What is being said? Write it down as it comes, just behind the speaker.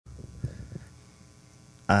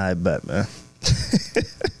I bet, man.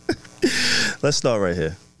 Let's start right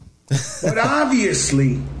here. But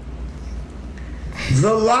obviously,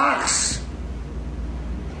 the LOX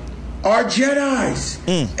are Jedis.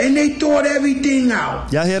 And they thought everything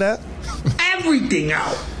out. Y'all hear that? Everything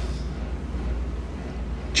out.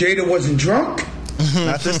 Jada wasn't drunk.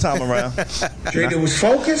 Not this time around. Jada was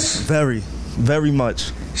focused. Very, very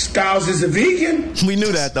much. Styles is a vegan. We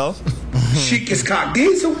knew that, though. Chic is cock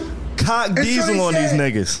diesel. Cock diesel on these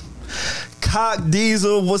niggas. Cock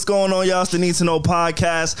Diesel, what's going on, y'all? It's the Need to Know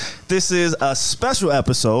podcast. This is a special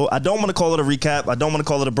episode. I don't want to call it a recap. I don't want to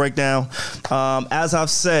call it a breakdown. As I've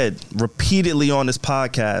said repeatedly on this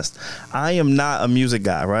podcast, I am not a music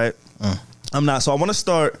guy, right? I'm not. So I want to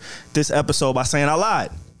start this episode by saying I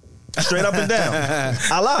lied. Straight up and down.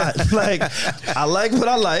 I lied. Like, I like what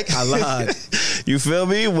I like. I lied. You feel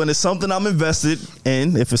me? When it's something I'm invested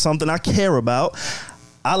in, if it's something I care about,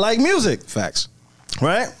 I like music. Facts.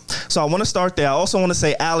 Right? So I want to start there. I also want to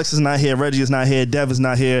say Alex is not here. Reggie is not here. Dev is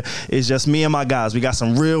not here. It's just me and my guys. We got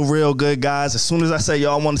some real good guys. As soon as I say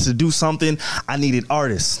y'all wanted to do something, I needed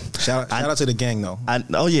artists. Shout out to the gang, though.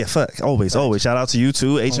 Oh, yeah. Fuck. Always. Shout out to you,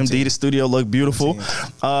 too. HMD, the studio look beautiful.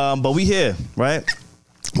 But we here, right?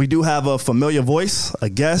 We do have a familiar voice, a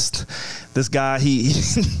guest. This guy, he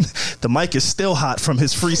the mic is still hot from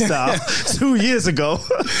his freestyle 2 years ago.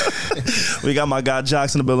 We got my guy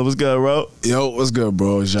Jocks in the building. What's good, bro? Yo, what's good,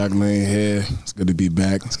 bro? Jacques Lane here. It's good to be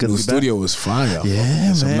back. It's good to the be studio back. was fire.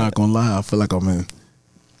 Yeah, so man. I'm not gonna lie. I feel like I'm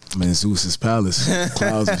in Zeus's palace,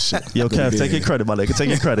 clouds and shit. Yo, Kev, take your credit, my nigga. Take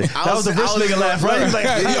your credit. That was a rich nigga laugh, right? He's like,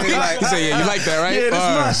 He said, yeah, you like that, right? Yeah,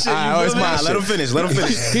 this is my shit. Oh, it's my shit. Let him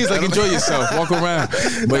finish. He's like, enjoy yourself. Walk around.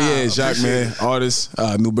 But yeah, Jacques, man, artist,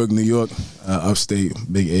 Newburgh, New York, upstate,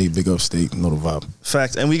 big A, big upstate, know the vibe.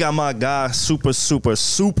 Facts. And we got my guy, super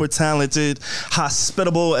talented,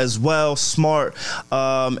 hospitable as well, smart.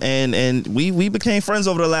 And we became friends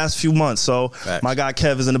over the last few months. So Facts. My guy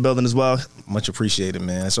Kev is in the building as well. Much appreciated,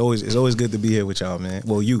 man. It's always good to be here with y'all, man.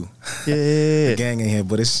 Well, you. Yeah. The gang ain't here,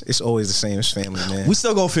 but it's always the same. It's family, man. We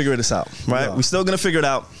still gonna figure this out, right? Yeah. We still gonna figure it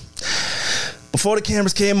out. Before the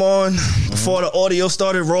cameras came on, before the audio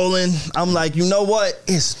started rolling, I'm like, you know what?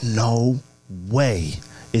 It's no way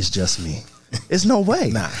it's just me. It's no way.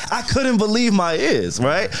 Nah. I couldn't believe my ears,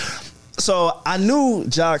 right? So I knew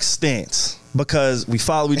Jock's stance because we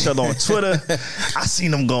follow each other on Twitter. I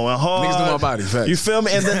seen him going hard. Niggas know my body, facts. You feel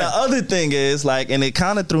me? And then the other thing is, like, and it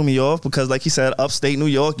kind of threw me off because, like he said, upstate New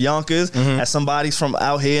York, Yonkers, as somebody's from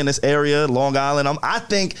out here in this area, Long Island, I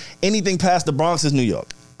think anything past the Bronx is New York.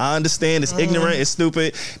 I understand it's ignorant, it's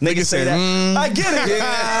stupid. Niggas say that. I get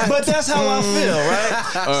it. But that's how I feel,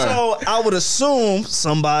 right? So I would assume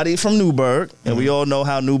somebody from Newburgh, and we all know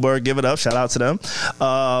how Newburgh give it up. Shout out to them.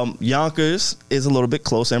 Yonkers is a little bit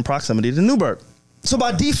closer in proximity to Newburgh. So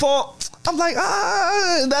by default, I'm like,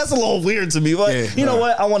 that's a little weird to me. But you know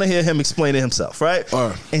what? I want to hear him explain it himself, right?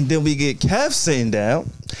 And then we get Kev sitting down.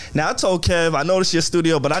 Now, I told Kev, I know this is your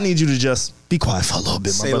studio, but I need you to just be quiet for a little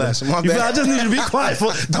bit, my brother. Less. My You feel, bad. I just need you to be quiet.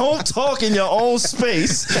 Don't talk in your own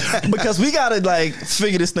space because we got to, like,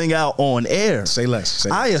 figure this thing out on air. Say less.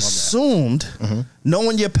 I assumed,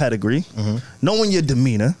 knowing your pedigree, knowing your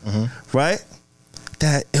demeanor, right,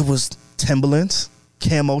 that it was Timberlands,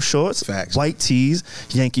 camo shorts, Facts. white tees,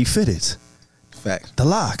 Yankee fitted. Facts. The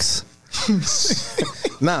LOX.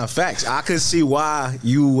 Nah, facts. I could see why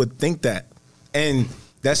you would think that. And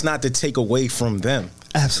that's not to take away from them.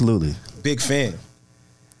 Absolutely. Big fan.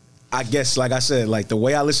 I guess, like I said, like the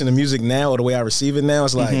way I listen to music now or the way I receive it now,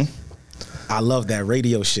 it's like, I love that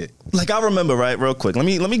radio shit. Like, I remember, right, real quick, let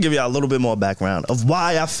me give y'all a little bit more background of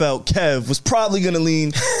why I felt Kev was probably going to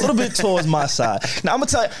lean a little bit towards my side. Now, I'm going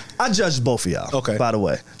to tell you, I judged both of y'all, Okay. by the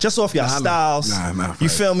way. Just off y'all styles, you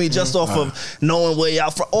feel me? Just off of knowing where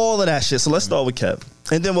y'all from, all of that shit. So let's start with Kev.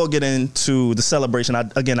 And then we'll get into the celebration. I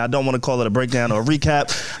don't want to call it a breakdown or a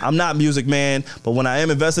recap. I'm not music, man, but when I am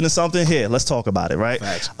invested in something, here, let's talk about it, right?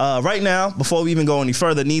 Facts. Right now, before we even go any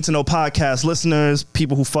further, Need to Know podcast listeners,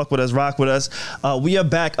 people who fuck with us, rock with us, we are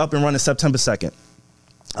back up and running September 2nd.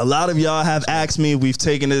 A lot of y'all have asked me. We've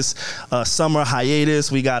taken this summer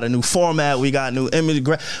hiatus. We got a new format. We got new image.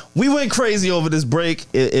 We went crazy over this break.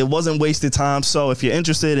 It wasn't wasted time. So if you're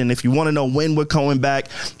interested and if you want to know when we're coming back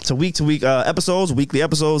to week episodes, weekly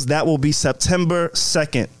episodes, that will be September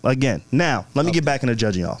 2nd again. Now, let me get back into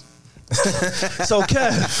judging y'all. So,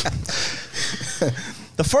 Kev,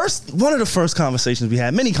 one of the first conversations we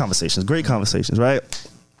had, many conversations, great conversations, right?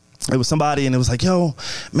 It was somebody and it was like, yo,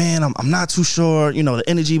 man, I'm not too sure, you know, the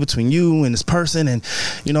energy between you and this person. And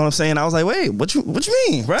you know what I'm saying? I was like, wait, what you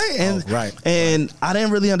mean? Right. And, I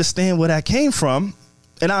didn't really understand where that came from.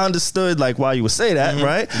 And I understood like why you would say that,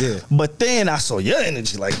 right? Yeah. But then I saw your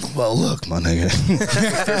energy, like, well, look, my nigga,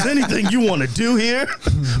 if there's anything you want to do here,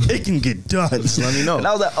 it can get done. Just let me know. And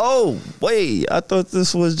I was like, oh, wait, I thought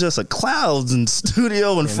this was just a clouds and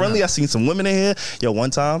studio and friendly. I seen some women in here. Yo,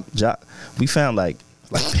 one time, we found like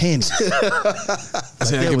panties. I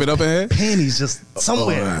said, give it up in here. Panties just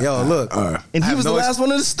somewhere. Yo, look. And he was the last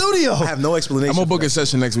one in the studio. I have no explanation. I'm gonna book a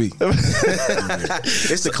session next week.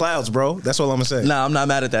 It's the clouds, bro. That's all I'm gonna say. Nah, I'm not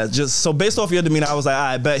mad at that. Just so based off your demeanor, I was like, all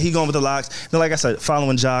right, bet he going with the LOX. Then, like I said,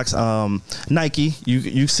 following Jocks, Nike.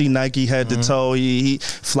 You see Nike head to toe. He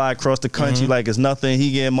fly across the country like it's nothing.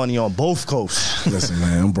 He getting money on both coasts. Listen,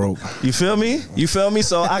 man, I'm broke. You feel me?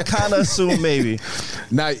 So I kind of assume maybe.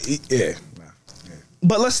 Yeah.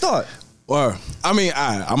 But let's start. Or, I mean,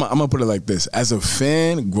 I'm gonna put it like this. As a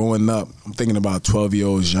fan, growing up, I'm thinking about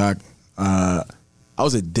 12-year-old Jacques. I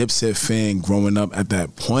was a Dipset fan growing up at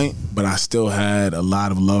that point, but I still had a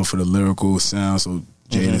lot of love for the lyrical sound, so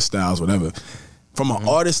Jada Styles, whatever. From an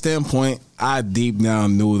artist standpoint, I deep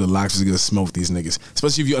down knew the LOX was gonna smoke these niggas,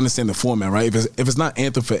 especially if you understand the format, right? If it's not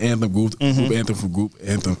anthem for anthem, group anthem for group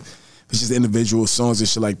anthem, it's just individual songs and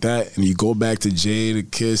shit like that, and you go back to Jada,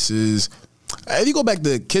 Kisses. If you go back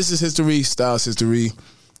to Kiss's history, Styles' history,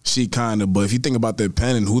 she kind of, but if you think about their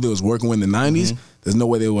pen and who they was working with in the 90s, there's no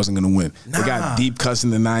way they wasn't going to win. They got deep cuts in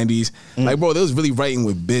the 90s. Like, bro, they was really writing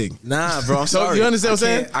with Big. Nah, bro, I'm So sorry. you understand what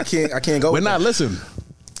I'm saying? I can't go. But listen,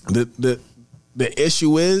 the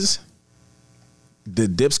issue is the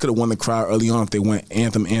Dips could have won the crowd early on if they went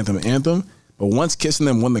anthem. But once Kissing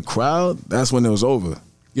them won the crowd, that's when it was over.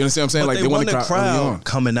 You understand what I'm saying? But Like they won the crowd early on.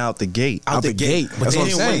 coming out the gate. out the gate. But That's they what I'm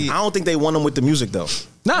didn't saying. win. I don't think they won them with the music though.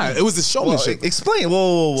 Nah, it was the Well, showmanship. explain.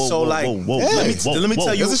 Whoa. So like, let me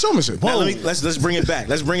tell you. It's a showmanship. Now, let's bring it back.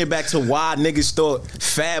 Let's bring it back to why niggas thought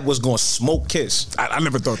Fab was gonna smoke Kiss. I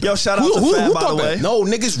never thought that. Yo, shout out to Who Fab, by thought the that? way. No,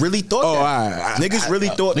 niggas really thought Oh, that. Niggas really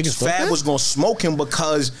thought Fab was gonna smoke him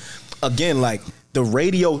because, again, like the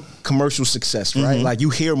radio commercial success, right? Like you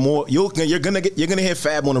hear more. You're gonna hear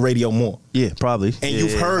Fab on the radio more, Yeah, probably. and Yeah,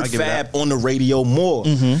 you've I heard give it Fab that. on the radio more.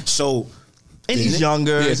 So. And he's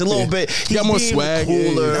younger. Yeah, It's a little yeah. bit. He He's got more being swag,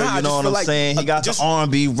 cooler. yeah. Nah, I You know just what feel I'm like, saying? He got just- the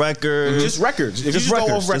R&B records. Just records. If you Just just go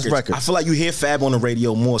records. off Just records, records. I feel like you hear Fab on the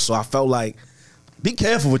radio more. So I felt like Be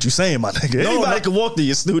careful what you're saying, my nigga. No, Anybody no. can walk to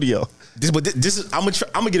your studio. this is I'm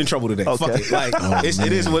gonna get in trouble today. Okay. Fuck it. Like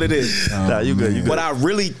it is what it is. Nah, you good. You good. But I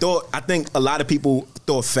really thought, I think a lot of people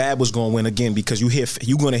thought Fab was going to win again because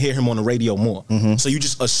you're going to hear him on the radio more. So you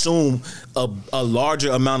just assume a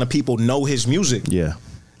larger amount of people know his music. Yeah.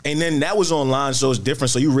 And then that was online, so it's different.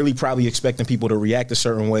 So you really probably expecting people to react a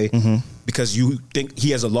certain way because you think he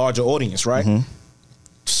has a larger audience, right?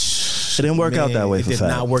 It didn't work out that way It for did Fab.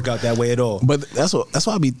 not work out that way at all. But that's what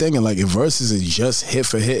I be thinking. Like if verses is just hit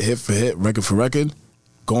for hit, record for record,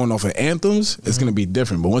 going off of anthems, it's gonna be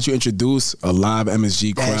different. But once you introduce a live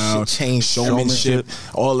MSG That crowd, shit changed showmanship,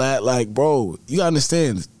 all that, like, bro, you gotta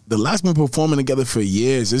understand. The LOX been performing together for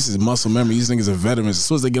years. This is muscle memory. These niggas are veterans. As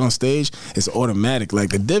soon as they get on stage, it's automatic. Like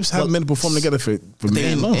the Dips haven't been performing together for They,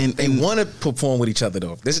 man long. and they want to perform with each other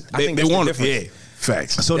though. I think they that's want the to. difference. Yeah,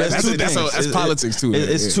 facts. So that's two things. that's politics too.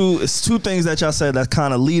 It's yeah. it's two things that y'all said that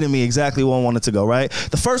kind of leading me exactly where I wanted to go. Right.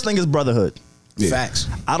 The first thing is brotherhood. Yeah. Facts.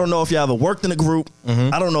 I don't know if y'all ever worked in a group.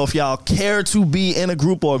 I don't know if y'all care to be in a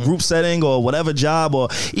group or a group setting or whatever job or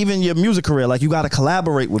even your music career. Like you got to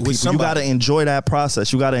collaborate with people. somebody. You got to enjoy that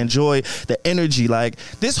process. You got to enjoy the energy. Like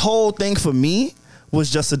this whole thing for me was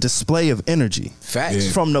just a display of energy. Facts.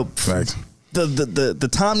 Yeah. From Facts. the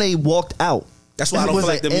time they walked out. That's why I it don't was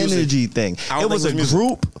feel like an the music- energy thing. I don't It think was it a was music.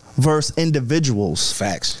 group versus individuals.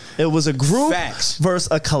 Facts. It was a group Facts. versus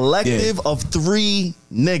a collective of three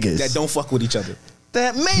niggas That don't fuck with each other.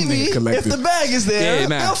 that maybe if Collective. the bag is there, Yeah,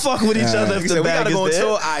 nah. they'll fuck with each Nah. other Like if I the said, we bag gotta is go there. until.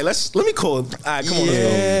 All right, let me call. All right, come on. Let's go.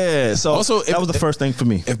 Yeah. So Also, that was the first thing for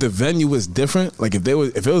me. If the venue was different, like if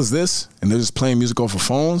it was this and they're just playing music off of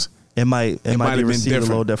phones, It might be have been received a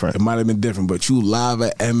little It different. might have been different, but you live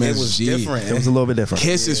at MSG. It was different. It was a little bit different.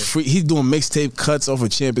 Kiss is free. He's doing mixtape cuts off of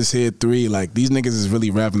Champions Head 3. Like these niggas is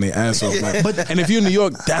really rapping their ass off. Like, and if you're in New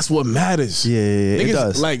York, that's what matters. Yeah, it niggas,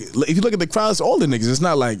 does. Like if you look at the crowd, it's older niggas. It's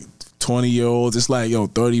not like 20-year-olds. It's like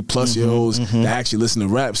 30-plus-year-olds that actually listen to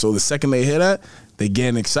rap. So the second they hear that, they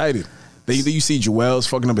getting excited. You see Joel's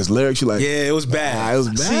fucking up his lyrics. You like, Yeah, it was bad. it was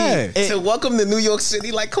bad. So welcome to New York City.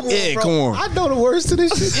 Like, come on, Yeah, bro. come on. I know the words to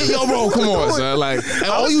this shit. Yo, bro, come on, son. Like, and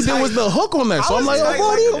all you did was the hook on that. So I'm like, tight,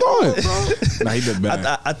 what are you come on, doing? Nah, he did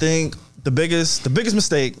bad. I think the biggest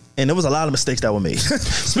mistake, and there was a lot of mistakes that were made.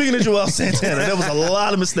 Speaking of Joel Santana, there was a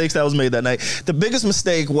lot of mistakes that was made that night. The biggest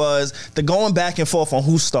mistake was the going back and forth on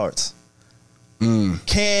who starts.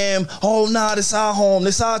 Cam, oh nah, this our home,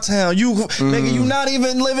 this our town. You nigga, you not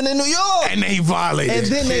even living in New York. And they violated. And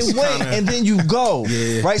then they went, and then you go.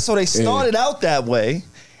 Right? So they started out that way.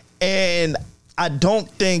 And I don't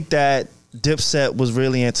think that Dipset was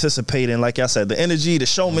really anticipating, like I said, the energy, the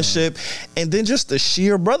showmanship, and then just the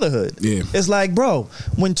sheer brotherhood. Yeah. It's like, bro,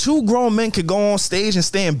 when two grown men could go on stage and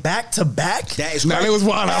stand back to back, that is it was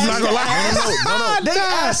wild. I'm not gonna lie. No. They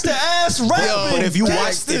ass to ass rapping. But if you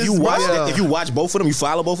watch both of them, you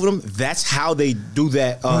follow both of them. That's how they do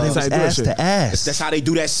that. Ass to ass. That's how they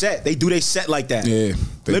do that set. They do their set like that. Yeah,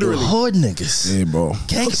 literally hood niggas. Yeah, bro.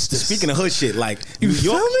 Gangsters. Speaking of hood shit, like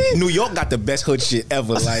New York got the best hood shit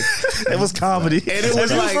ever. Like it was comedy. And it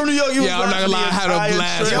was like, from New York, you I'm not gonna lie, I had a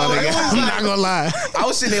blast, my nigga. I'm not gonna lie. I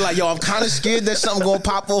was sitting there like, yo, I'm kind of scared that something gonna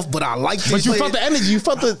pop off, but I like this. But you felt the energy, you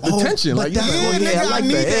felt the tension. Like, I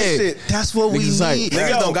need that shit. That's what we need.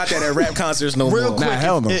 Niggas don't got that at rap concerts no more. Real quick,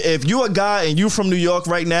 hell no. If you a guy and you from New York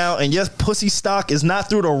right now, and your pussy stock is not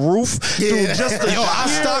through the roof, through just the our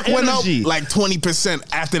stock went up like 20%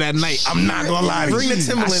 after that night. I'm not gonna lie to you. Bring the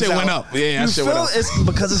Timberlands That shit went out. up. Yeah, that shit went up. It's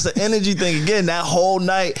because it's the energy thing. Again, that whole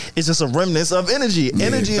night is just a remnant of energy.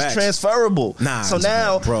 Energy is transferable. So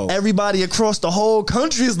now everybody across the whole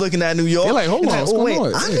country is looking at New York. They're like, hold on, what's going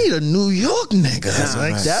on? I need a New York nigga.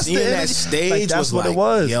 Like that's the that stage. Like, that's what it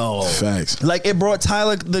was. Yo, facts. Like it brought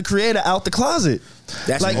Tyler, the creator, out the closet.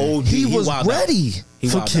 That's like OD. he was ready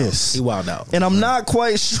for Kiss. Kiss. He wilded out. And I'm not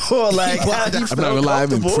quite sure like how he felt I'm not gonna lie, I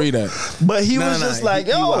haven't pre that. But he was just like,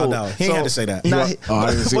 yo. He wilded out. He ain't had to say that.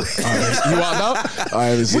 I didn't see it. You wilded out? I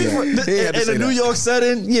didn't see that. In a New York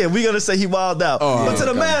setting, we're gonna say he wilded out. But to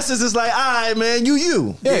the masses, it's like, all right, man, you.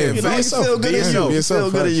 Yeah, you know, you feel good at you. You feel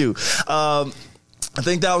good at you. I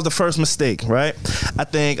think that was the first mistake, right? I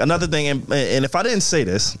think another thing, and if I didn't say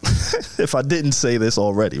this, if I didn't say this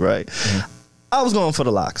already, right? I was going for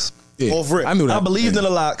the LOX. Yeah. Over it. I knew that. I believed in the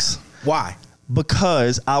LOX. Why?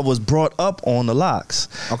 Because I was brought up on the LOX.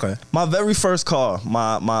 Okay. My very first car,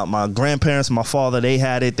 my grandparents, my father, they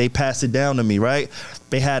had it. They passed it down to me, right?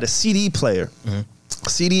 They had a CD player.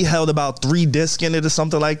 CD held about 3 discs in it or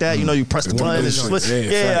something like that. You know, you press the button and switch.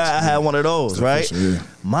 Yeah, I had one of those, right?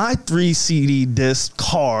 My 3 CD disc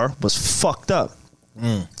car was fucked up.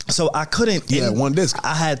 So I couldn't. Yeah, 1 disc.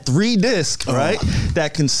 I had 3 discs, right?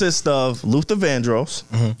 That consist of Luther Vandross.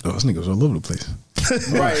 Oh, this nigga was all over the place.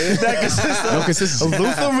 Right. That consists of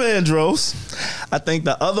Luther Vandross. I think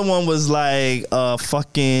the other one was like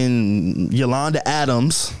fucking Yolanda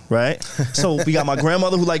Adams, right? So we got my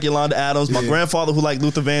grandmother who liked Yolanda Adams, my grandfather who liked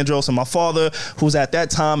Luther Vandross, and my father who's at that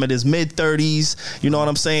time in his mid-30s. You know what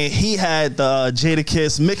I'm saying? He had the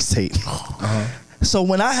Jadakiss mixtape. So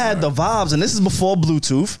when I had the vibes, and this is before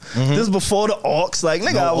Bluetooth, this is before the aux, like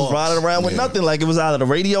nigga, I was riding around with nothing. Like it was either the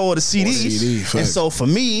radio or the CD. And so for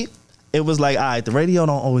me, it was like, all right, the radio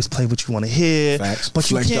don't always play what you want to hear,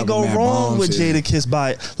 but you can't go wrong with Jadakiss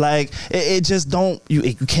by it. Like it just don't,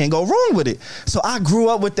 you can't go wrong with it. So I grew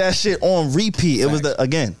up with that shit on repeat. It was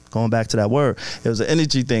again, going back to that word, it was an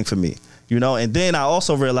energy thing for me. You know, and then I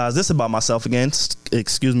also realized this about myself again.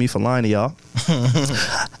 Excuse me for lying to y'all.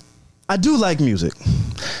 I do like music,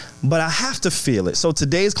 but I have to feel it. So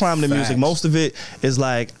today's climate of music, most of it is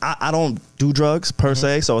like, I don't do drugs per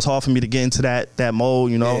se, so it's hard for me to get into that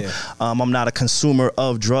mode, you know. I'm not a consumer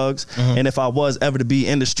of drugs, and if I was ever to be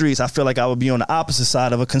in the streets, I feel like I would be on the opposite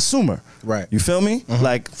side of a consumer. Right. You feel me?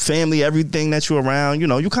 Like family, everything that you're around, you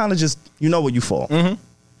know, you kind of just, you know where you fall.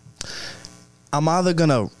 I'm either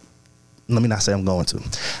gonna, let me not say I'm going to.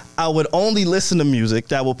 I would only listen to music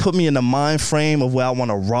that will put me in the mind frame of where I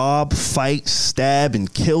want to rob, fight, stab,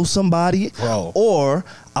 and kill somebody. Or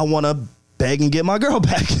I want to beg and get my girl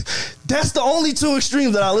back. That's the only 2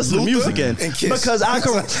 extremes that I listen to music in. Because I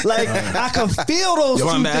can I can feel those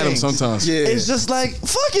Yolanda 2 things. Sometimes. It's just like,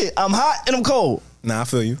 fuck it. I'm hot and I'm cold. Nah, I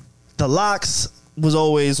feel you. The LOX was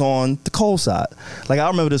always on the cold side. Like I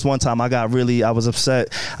remember this one time I was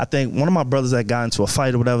upset. I think one of my brothers that got into a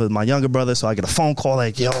fight or whatever, my younger brother, so I get a phone call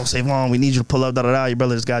like, yo, Savon, we need you to pull up, your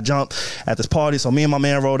brother just got jumped at this party. So me and my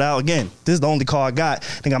man rode out. Again, this is the only car I got.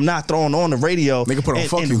 I think I'm not throwing on the radio nigga put on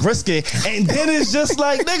fuck you. Risk it. And then it's just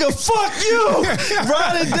like, nigga, fuck you.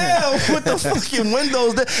 Ride it down with the fucking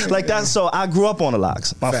windows there. Like that. So I grew up on the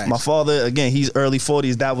LOX. My father, again, he's early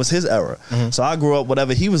 40s. That was his era. So I grew up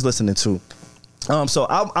whatever he was listening to. So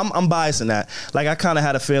I'm biased in that. Like I kind of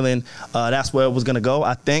had a feeling that's where it was gonna go,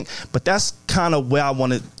 I think. But that's kind of where I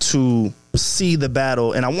wanted to see the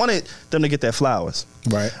battle, and I wanted them to get their flowers.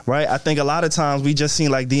 Right. I think a lot of times we just seen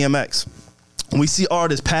like DMX we see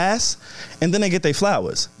artists pass and then they get their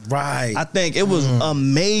flowers. Right. I think it was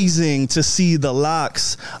amazing to see the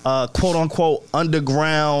LOX, quote unquote,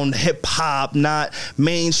 underground hip hop, not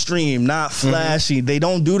mainstream, not flashy. They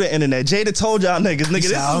don't do the internet. Jada told y'all niggas, this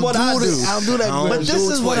is what I do. I don't do that. But this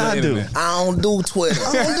is what I do. I don't do Twitter.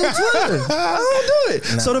 I don't do Twitter. I don't do it.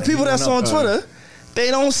 So the people that's on Twitter, they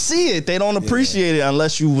don't see it. They don't appreciate it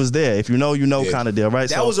unless you was there. If you know, kind of deal, right?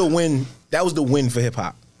 That was a win. That was the win for hip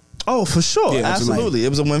hop. Oh, for sure. Yeah, absolutely. It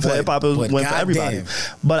was a win for hip hop. It was a win for everybody. Damn.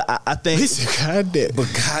 But I think... Goddamn. But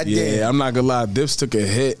goddamn. Yeah, I'm not going to lie. Dips took a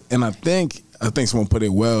hit. And I think someone put it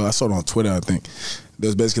well. I saw it on Twitter, I think. There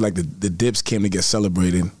was basically like the Dips came to get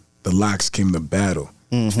celebrated. The LOX came to battle.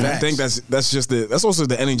 Mm-hmm. I think that's also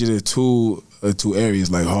the energy of the two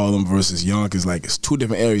areas, like Harlem versus Yonkers. Like, it's two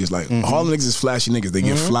different areas. Like, Harlem niggas is flashy niggas. They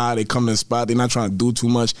get fly. They come to the spot. They're not trying to do too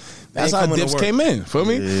much. That's how Dips came in. Feel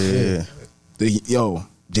me? Yeah.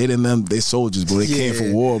 Jada and them, they soldiers, bro. They came for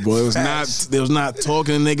war, bro. It was not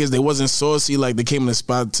talking to niggas. They wasn't saucy. Like, they came in the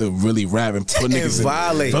spot to really rap and put niggas in.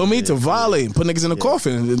 Violate. Feel me? To violate and put niggas in the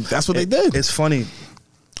coffin. That's what they did. It's funny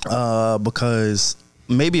because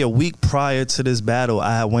maybe a week prior to this battle,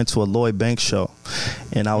 I went to a Lloyd Banks show,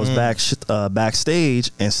 and I was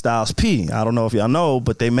backstage, and Styles P, I don't know if y'all know,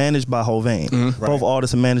 but they managed by Hovain. Both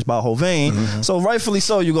artists are managed by Hovain. So rightfully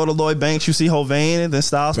so, you go to Lloyd Banks, you see Hovain, and then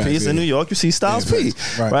Styles P is in New York, you see Styles P.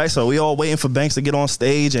 Right? So we all waiting for Banks to get on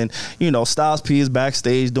stage, and Styles P is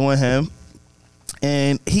backstage doing him.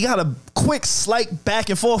 And he got a quick slight back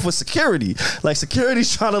and forth with security. Like,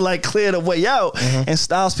 security's trying to like clear the way out. And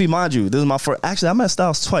Styles P, mind you, this is my first. Actually, I met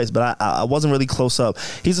Styles twice, but I wasn't really close up.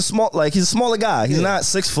 He's a smaller guy. He's not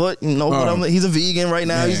 6 foot, but he's a vegan right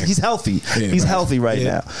now. He's healthy. He's healthy right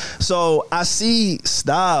now. So I see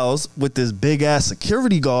Styles with this big ass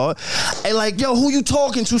security guard, and like, yo, who you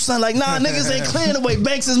talking to, son? Like, nah, niggas ain't clearing the way.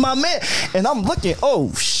 Banks is my man. And I'm looking,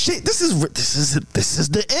 oh shit, this is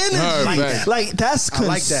the energy. Like that's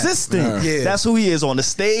consistent. Like that. Yeah. That's who he is on the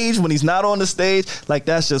stage. When he's not on the stage, like,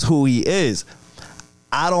 that's just who he is.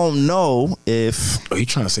 I don't know if... Are you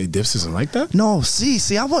trying to say Dips isn't like that? No,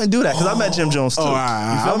 see, I wouldn't do that because I met Jim Jones too. You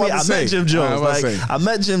feel me? I met Jim Jones. I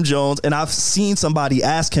met Jim Jones, and I've seen somebody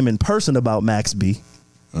ask him in person about Max B.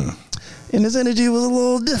 And his energy was a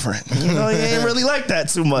little different. He ain't really like that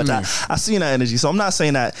too much. I seen that energy. So I'm not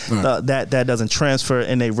saying that that doesn't transfer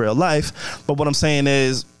in their real life. But what I'm saying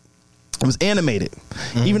is, it was animated.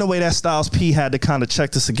 Even the way that Styles P had to kind of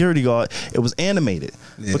check the security guard, it was animated.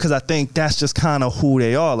 Because I think that's just kind of who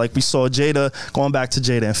they are. Like, we saw Jada, going back to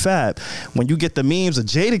Jada and Fab. When you get the memes of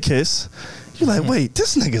Jada Kiss, you're like, wait,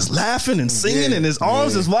 this nigga's laughing and singing and his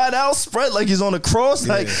arms is wide out spread like he's on a cross.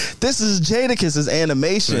 Like, this is Jada Kiss's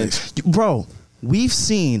animation. Bro, we've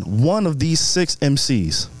seen one of these 6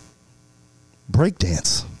 MCs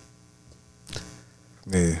breakdance.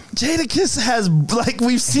 Yeah. Jadakiss has, like,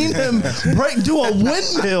 we've seen him do a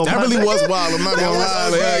windmill. That really was wild. I'm not gonna lie.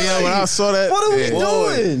 When I saw that, what are we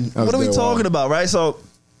doing? What are we talking about, right? So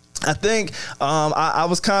I think I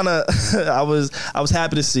was kind of I was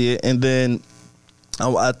happy to see it, and then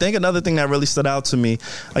I think another thing that really stood out to me,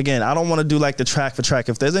 again, I don't want to do like the track for track.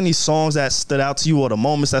 If there's any songs that stood out to you or the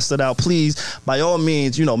moments that stood out, please, by all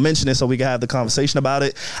means, mention it so we can have the conversation about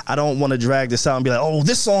it. I don't want to drag this out and be like, oh,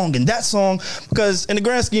 this song and that song, because in the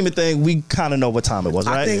grand scheme of things, we kind of know what time it was,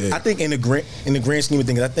 right? I think in the grand scheme of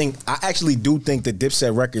things, I actually do think the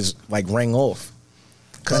Dipset records like rang off.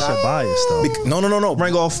 That's your bias, though. No.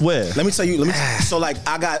 Bring off where? Let me tell you. So like,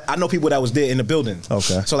 I know people that was there in the building.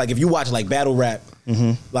 Okay. So like, if you watch like battle rap,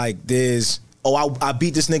 like there's I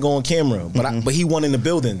beat this nigga on camera, but he won in the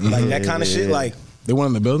building, like that kind of shit. Like, they won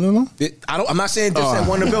in the building though. I'm not saying Dipset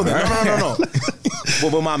won in the building. No.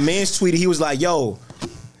 But my man's tweeted. He was like, yo,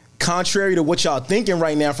 contrary to what y'all thinking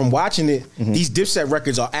right now from watching it, these Dipset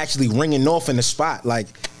records are actually ringing off in the spot. Like,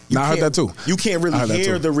 I heard that too. You can't really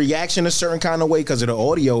hear the reaction a certain kind of way because of the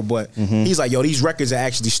audio, but he's like, yo, these records are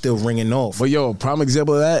actually still ringing off. But yo, prime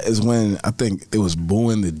example of that is when I think it was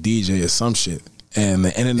booing the DJ or some shit, and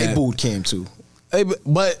the internet. They booed Cam too.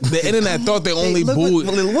 But the internet thought they only booed.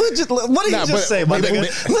 What did he just say?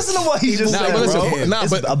 Listen to what he just said, bro.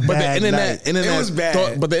 But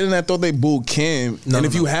the internet thought they booed Cam, and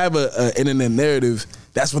if you have an internet narrative,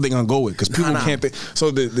 that's what they're gonna go with, because people can't think.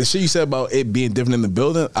 So the shit you said about it being different in the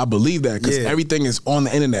building, I believe that, because everything is on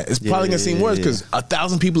the internet. It's probably gonna seem worse because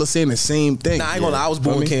 1,000 people are saying the same thing. Nah, I ain't gonna lie, I was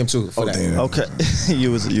booing Cam too. Okay,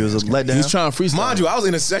 you was a letdown. He's trying to freestyle. Mind you, I was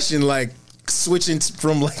in a session like switching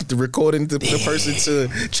from like the recording to the person to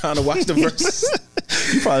trying to watch the verses.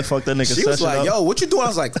 You probably fucked that nigga session. She was like, yo, what you doing? I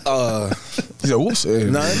was like, he said, whoops.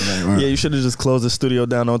 Nothing. Yeah, you should have just closed the studio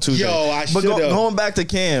down on Tuesday. Yo, I should have. But going back to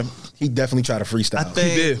Cam, He definitely tried to freestyle. I think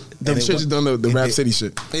He did. Them shit just done the Rap did. City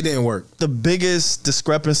shit. It didn't work. the biggest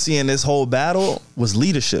discrepancy in this whole battle was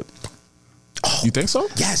leadership. You think so?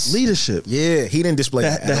 Yes. Leadership. Yeah, he didn't display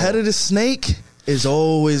that. The head of the snake is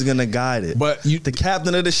always gonna guide it. But the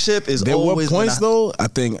captain of the ship is There were always points gonna, though, I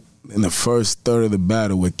think, in the first third of the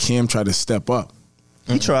battle where Cam tried to step up.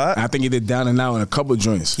 He tried. I think he did down and out in a couple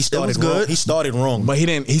joints. He started was wrong. good. He started wrong. But he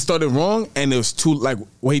didn't. He started wrong, and it was too like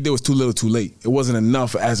what he did was too little, too late. It wasn't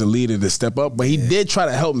enough as a leader to step up. But he did try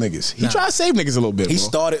to help niggas. He tried to save niggas a little bit. He bro.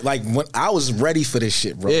 started like when I was ready for this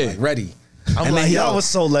shit, bro. Yeah. Like ready. I'm And like, then yo, y'all was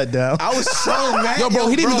so let down. I was so mad. Yo, bro,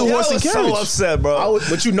 he didn't do Y'all horse and was carriage. so upset, bro.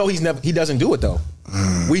 But you know he doesn't do it though.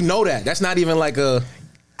 We know that. That's not even like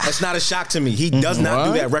that's not a shock to me. He does not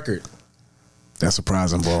do What? that record. That's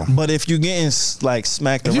surprising, bro. But if you getting like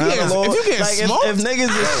smacked If you around getting- a little, if you getting like smoked, if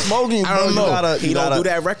niggas is smoking, I bro, don't know. you gotta, He you don't gotta, do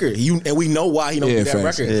that record. And we know why he don't do that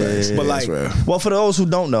facts. record. Yeah, but like that's right. Well, for those who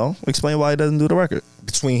don't know, explain why he doesn't do the record.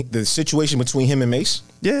 between the situation between him and Mace,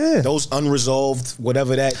 Yeah. those unresolved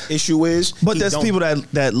whatever that issue is. But he there's don't- people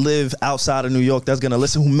that live outside of New York that's gonna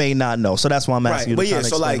listen who may not know. So that's why I'm asking you But to yeah, kind of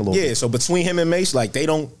so explain like a little bit. so between him and Mace, like they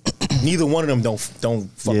don't, neither one of them don't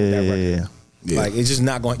fuck with that record. Yeah. Like it's just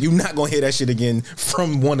not going. You're not going to hear that shit again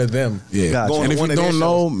from one of them. Yeah. Gotcha. Going And to if one you of their don't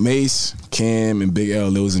know, shows. Mace, Cam, and Big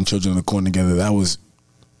L, they was in Children of the Corn together. That was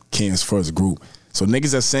Cam's first group. So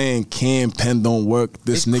niggas are saying Cam pen don't work.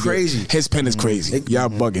 This It's nigga, crazy. his pen is crazy. Y'all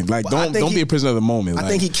bugging. Like But I think don't be a prisoner of the moment. I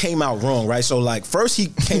Like, think he came out wrong, right? So like first he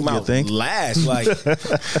came out think? last. Like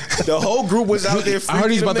the whole group was out there. I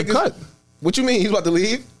heard he's freaking about to them cut. niggas. What you mean? He's about to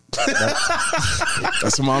leave?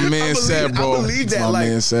 That's what my man said, bro. I believe That's that. what my Like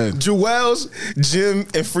man said. Jewels, Jim,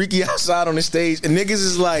 and Freaky outside on the stage, and niggas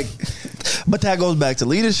is like, But that goes back to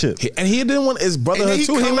leadership. And he didn't want his and brotherhood then he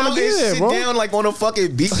too. He come didn't want out to be and there, sit bro. down like on a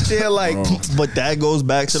fucking beach chair, like. But that goes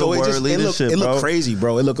back to the So word leadership, it bro. looked crazy,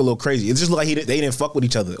 bro. It looked a little crazy. It just looked like they didn't fuck with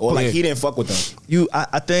each other, or like Yeah. he didn't fuck with them.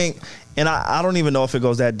 I think, and I don't even know if it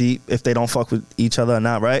goes that deep if they don't fuck with each other or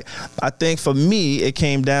not, right? I think for me, it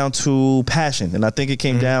came down to passion, and I think it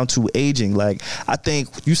came down to aging. Like, I think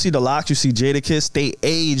you see the LOX, you see Jadakiss, they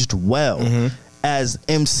aged well. As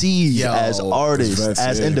MCs, Yo, as artists, facts,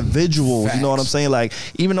 as yeah. individuals, you know what I'm Facts. saying? Like,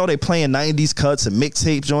 even though they playing 90s cuts and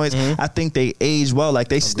mixtape joints, I think they age well. Like,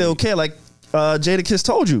 they still care. Like, Jadakiss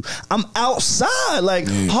told you, I'm outside, like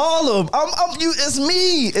Harlem. I'm you. It's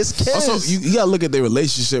me. It's Kiss. Also, you gotta look at their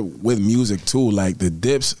relationship with music too. Like the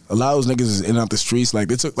Dips, a lot of those niggas is in and out the streets. Like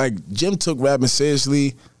they took, like Jim took rapping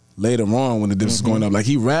seriously later on when the Dips was going up. Like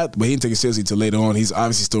he rapped, but he didn't take it seriously till later on. He's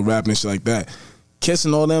obviously still rapping and shit like that. Kiss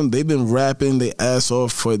and all them, they've been rapping their ass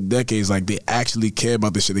off for decades. Like they actually care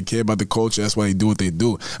about the shit. They care about the culture. That's why they do what they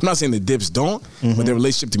do. I'm not saying the Dips don't, but their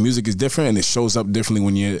relationship to music is different and it shows up differently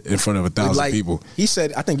when you're in front of 1,000 Like people. he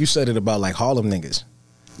said, I think you said it about like Harlem niggas.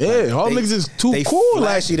 Yeah, all They- niggas is too they cool.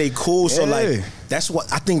 flashy, they cool. So Yeah. like that's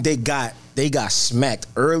what I think they got smacked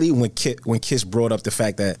early when Kiss brought up the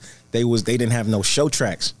fact that they didn't have no show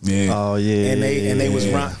tracks. Yeah. Oh yeah, And they was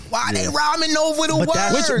yeah. why they rhyming over the But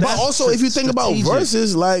that's- words? But also, if you think about strategic.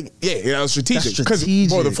 verses, like, that was strategic. That's Because, bro,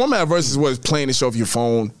 strategic. the format of verses was playing the show off your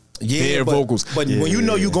phone, bare but, vocals. But when you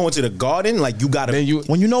know you going to the garden, like you gotta Then you-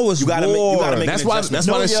 When you know it's You gotta war, make That's an why. adjustment. That's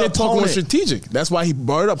why Know the your shit talking was opponent. strategic. That's why he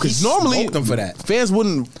brought it up. Because He normally, smoked them for that. fans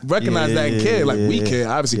wouldn't recognize that and care. Like we care,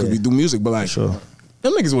 obviously, because we do music. But like, sure.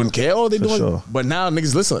 them niggas wouldn't care. Oh, they For doing. sure. But now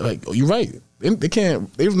niggas listen. Like, oh, you're right. They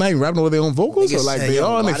can't. They're not even rapping over their own vocals. Or Niggas like said, they yo,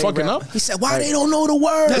 are and they why fucking rap? up. He said, why they don't know the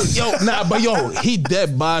words? Yo, he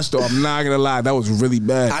dead boss though. I'm not gonna lie, that was really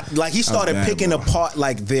bad. He started bad, picking bro. apart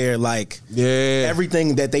like their Yeah.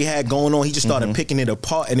 everything that they had going on. He just started picking it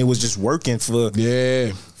apart, and it was just working for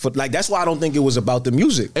Yeah. like that's why I don't think it was about the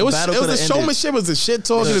music. It was Battle the could've ended. showmanship, it was the shit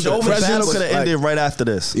talking, the The presence. battle could have like- ended right after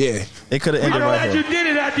this. Yeah. It could have I ended know right that you here. did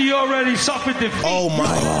it after you already suffered defeat. Oh my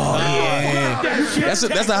god! That's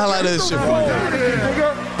the highlight of this shit, bro.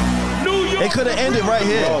 New York, It could have ended right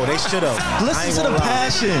here. Oh, they should have. Listen to the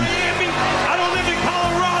passion. Miami. I don't live in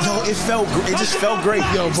Colorado. Yo, it just felt great.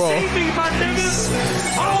 Yo, bro. Save me, my niggas.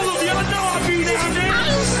 All of y'all know I be down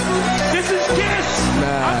there. This is Kiss.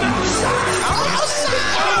 I'm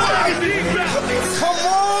outside. Come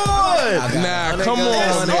on. Nah, come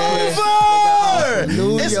It's on, over.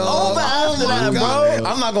 New It's York. over after that, bro.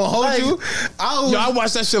 I'm not gonna hold Like- you. Yo, I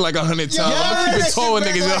watched that shit like 100 times. I'm gonna keep it tall with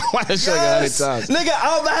niggas. Yo, I watched that shit like 100 times. Nigga,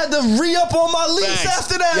 I had to re-up on my lease Facts.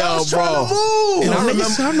 after that. I Yo, was trying bro. to move. And I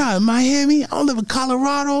remember- I'm not in Miami. I don't live in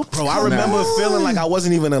Colorado. Bro, I remember feeling like I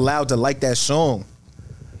wasn't even allowed to like that song.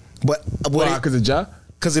 But Why? Because of Ja?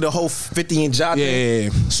 because of the whole 50 and Ja thing. Yeah.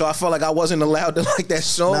 So I felt like I wasn't allowed to like that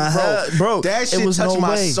song, bro. That shit touched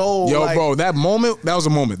my soul. Yo, like, bro, that moment, that was a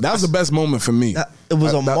moment. That was the best moment for me. It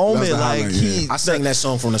was a moment the like highlight, I sang that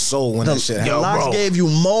song from the soul when that shit happened. The LOX bro. gave you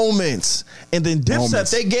moments, and then Dipset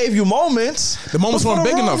they gave you moments. The moments weren't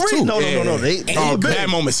big enough too. No. They were big. Bad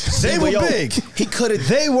moments. They were big. He could have.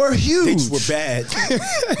 They were huge. They were bad.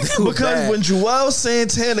 Because when Joel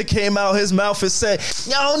Santana came out his mouth and said,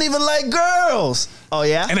 "Y'all don't even like girls." Oh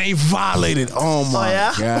yeah. And they violated. Oh my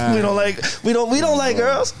God. We don't like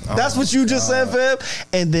girls. That's what you just said, fam.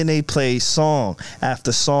 And then they play song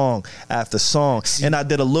after song after song. And I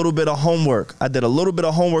did a little bit of homework.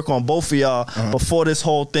 On both of y'all before this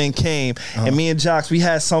whole thing came. And me and Jocks, we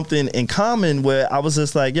had something in common where I was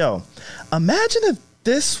just like, yo, imagine if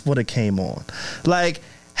this would have came on. Like,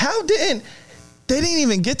 they didn't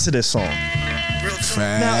even get to this song.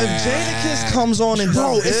 Now, if Jadakiss comes on and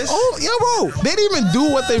does this, bro, they didn't even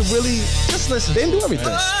do what they really. just listen. They didn't do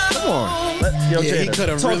everything. Come on. Yo, he Jada, could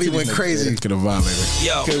have talk really to me. went crazy. Could have violated.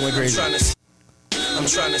 Yo, Could have went crazy. I'm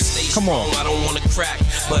trying to stay Come strong. on. I don't want to crack,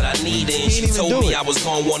 but I need it. And she even told do me it. I was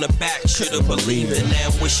gonna want to back. Should've believed it. Now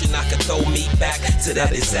I'm wishing I could throw me back to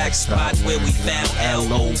that exact spot where we found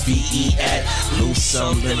LOVE at. Lose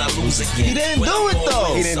something, I lose again. He didn't do it,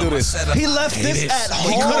 though. He didn't do this. He left this at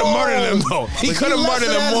home. He could have murdered them though. He could have murdered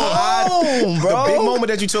them more. home, bro. The big moment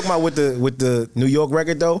that you talk about with the New York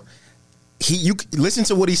record though, you listen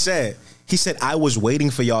to what he said. He said, "I was waiting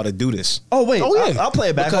for y'all to do this." Oh wait, Oh, yeah. I'll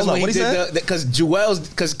play it back. Because Hold on, when what he he did said?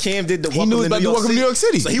 because Cam did the He knew he was about to walk in New York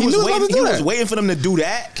City. So he He was knew he was about waiting. to do He was that. waiting for them to do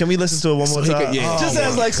that. Can we listen to it one more he time? could- yeah. Just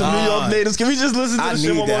as like some New York natives. Can we just listen to I the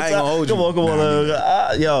shit need one more that. I ain't gonna time? hold you.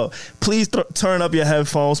 Come on. Yo, please turn up your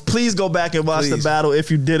headphones. Please go back and watch the Please. battle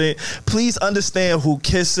if you didn't. Please understand who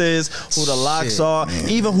Kiss is, who the LOX are,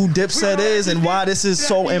 even who Dipset is, and why this is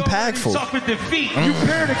so impactful. Suffered defeat. You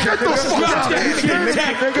prepared to get the fuck out of here, nigga.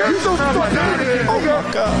 Get the fuck out of here, Oh nigga.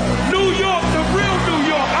 my God. New York, the real New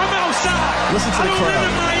York. I'm outside. Listen to I the don't crowd. live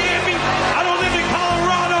in Miami. I don't live in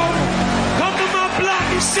Colorado. Come to my block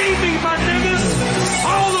and see me, my niggas.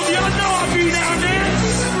 All of y'all know I be down there.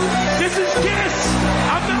 This is Kiss.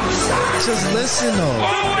 I'm outside. Just listen though.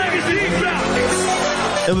 All niggas eat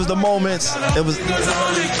out. It was the moments.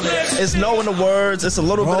 It's knowing the words. It's a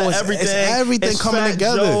little Bro, bit of it's everything. everything It's coming Fat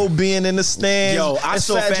together. Joe being in the stands. Yo, I It's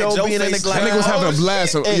saw Fat Joe being in the face like- crowd. That nigga was having a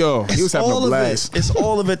blast. Yo, he was having a all of blast. it. It's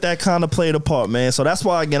all of it that kind of played a part, man. So that's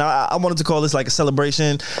why, again, I wanted to call this like a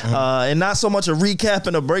celebration and not so much a recap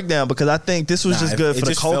and a breakdown, because I think this was just good it for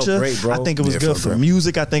the just felt culture. great, bro. I think it was Yeah, it good felt for great.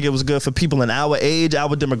 music. I think it was good for people in our age,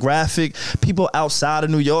 our demographic, people outside of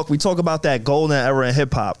New York. We talk about that golden era in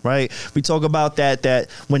hip hop, right? We talk about that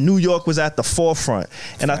when New York was at the forefront.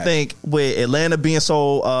 And I think with Atlanta being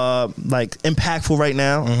so like impactful right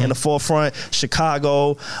now in the forefront,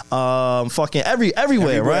 Chicago, fucking everywhere,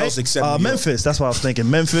 Everywhere right? else except New York. Memphis. That's what I was thinking.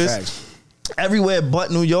 Memphis. Facts. Everywhere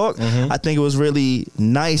but New York. I think it was really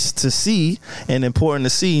nice to see and important to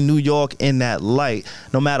see New York in that light,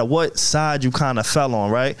 no matter what side you kind of fell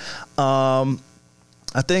on, right?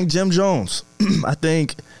 I think Jim Jones. I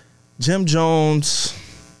think Jim Jones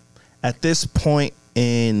at this point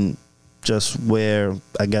in just where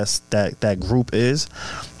I guess that group is,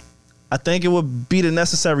 I think it would be the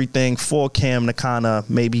necessary thing for Cam to kind of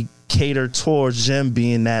maybe cater towards Jim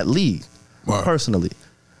being that lead. Right. Personally,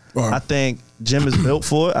 Right. I think Jim is built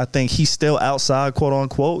for it. I think he's still outside, quote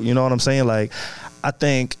unquote. You know what I'm saying? Like, I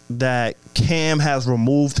think that Cam has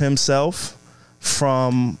removed himself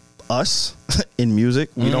from us in music.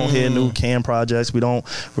 We don't hear new Cam projects. We don't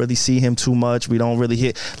really see him too much. We don't really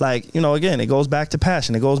hear, like, you know, again, it goes back to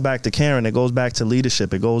passion. It goes back to caring. It goes back to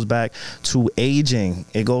leadership. It goes back to aging.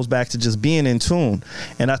 It goes back to just being in tune.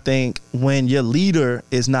 And I think when your leader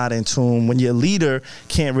is not in tune, when your leader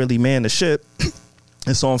can't really man the ship,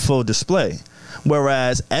 it's on full display.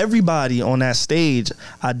 Whereas everybody on that stage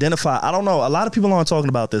identify, I don't know, a lot of people aren't talking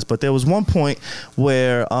about this, but there was one point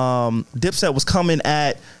where Dipset was coming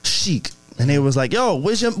at Sheik. And they was like, yo,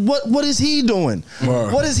 what is he doing?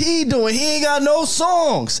 Word. What is he doing? He ain't got no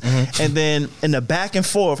songs. And then in the back and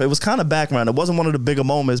forth, it was kind of background. It wasn't one of the bigger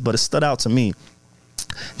moments, but it stood out to me.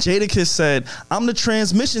 Jadakiss said, I'm the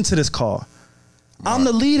transmission to this car. I'm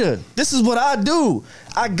the leader. This is what I do.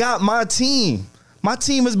 I got my team. My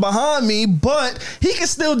team is behind me, but he can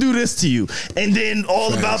still do this to you. And then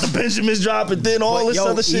all about the Benjamins drop, and then all But this yo,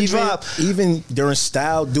 other shit drop. Even during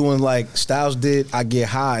Styles doing like Styles did I Get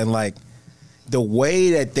High, and like the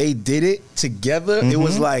way that they did it together, it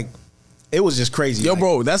was like It was just crazy. Yo, like,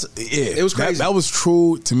 bro, it was crazy. That was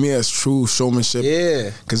true to me. As true showmanship.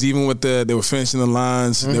 Yeah, because even with they were finishing the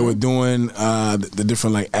lines, they were doing the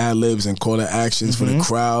different like ad libs and call to actions for the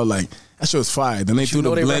crowd. Like that shit was fire. Then they threw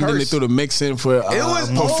the blending, they threw the mixing for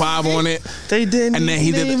put 5 on it. They didn't. And then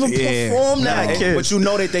he didn't even perform that. Kid. But you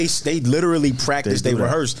know that they literally practiced. They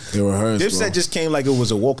rehearsed. They rehearsed. Dipset just came like it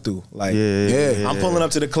was a walkthrough. Like I'm pulling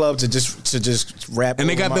up to the club to just rap. And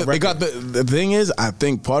they got the thing is, I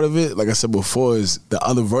think part of it, like I said before, is the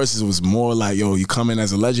other verses was more like, yo, you come in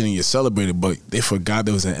as a legend and you're celebrated, but they forgot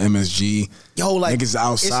there was an MSG. Yo, like niggas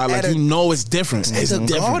outside, like you know it's different. It's different.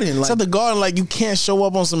 Garden, like, it's at the Garden, like you can't show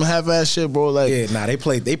up on some half-ass shit, bro. Like they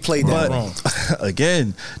played that wrong.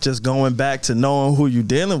 Again, just going back to knowing who you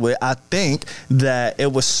dealing with, I think that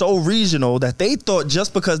it was so regional that they thought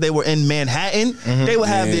just because they were in Manhattan, they would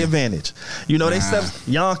have the advantage. You know, they stepped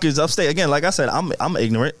Yonkers upstate. Again, like I said, I'm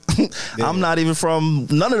ignorant. I'm not even from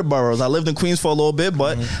none of the boroughs. I lived in Queens for a little bit,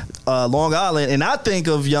 but Long Island, and I think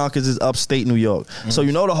of Yonkers as upstate New York. So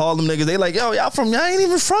you know the Harlem niggas, they like, yo, y'all ain't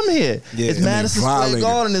even from here. It's Madison Square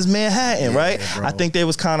Garden, it's Manhattan, right? Bro. I think they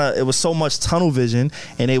was it was so much tunnel vision,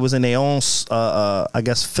 and they was in their own, I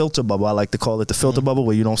guess, filter bubble. I like to call it the filter bubble,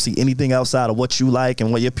 where you don't see anything outside of what you like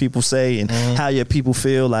and what your people say and how your people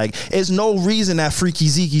feel. Like, there's no reason that Freaky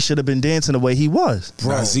Zeke should have been dancing the way he was.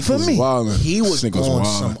 Bro, for me, he was on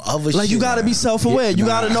some other shit. Like, you got to be self-aware. You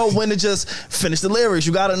got to know when to just finish the lyrics.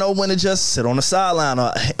 You got to know when to just sit on the sideline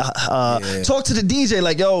or talk to the DJ.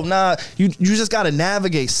 Like, yo, nah, you just got to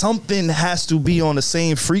navigate. Something has to be on the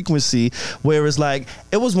same frequency. Whereas, like,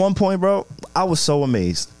 it was one point, bro, I was so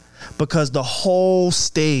amazed. Because the whole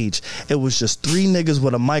stage, it was just 3 niggas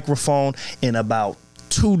with a microphone and about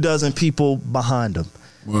 24 people behind them.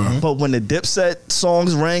 But when the Dipset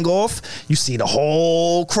songs rang off, you see the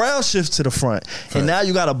whole crowd shift to the front. And now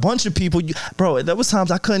you got a bunch of people. Bro, there was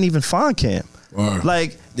times I couldn't even find Cam.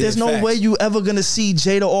 Like, there's no way you ever gonna see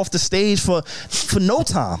Jada off the stage for no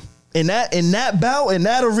time. In that bout, in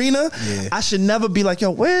that arena, I should never be like,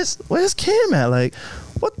 yo, where's Cam at? Like,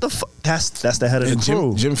 what the fuck? That's the head of the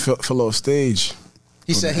crew. Jim fell off stage.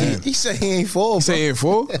 He said he ain't full. He said he ain't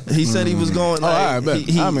full? He said he was going. Like,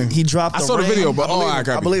 he dropped. I saw the video, but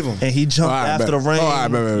I believe him. And he jumped after the rain.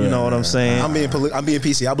 You know what I'm saying? I'm being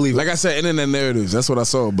PC. I believe. Like I said, internet narratives. That's what I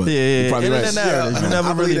saw. But yeah, probably internet narratives. You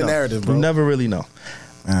never really know. Narrative, bro. You never really know.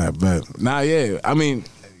 But I mean,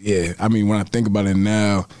 when I think about it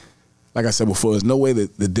now, like I said before, there's no way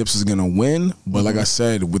that the Dips is gonna win. But like I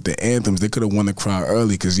said, with the anthems, they could have won the crowd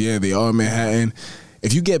early because they are in Manhattan.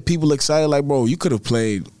 If you get people excited, like, bro, you could have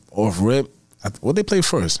played off rip. What they played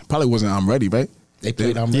first? Probably wasn't I'm Ready, right? They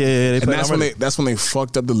played I'm Ready. Yeah, they played I'm Ready. That's when they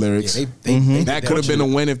fucked up the lyrics. Yeah, that could have been a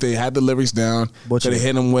win if they had the lyrics down. Could have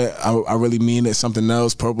hit them with I Really Mean It, something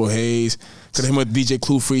else, Purple Haze. Could have hit him with DJ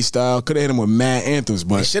Clue freestyle. Could have hit him with mad anthems.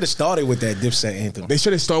 But they should have started with that Dipset anthem. They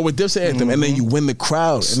should have started with Dipset anthem, and then you win the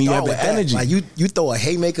crowd, and you have the energy. Like you throw a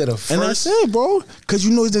haymaker to first. And that's it, bro. Because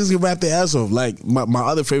you know these niggas can rap their ass off. Like my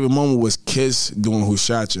other favorite moment was Kiss doing Who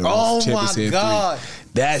Shot You. Oh my God.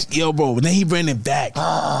 That's bro. And then he bring it back.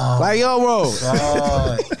 Like, yo, bro.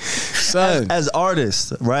 Son. As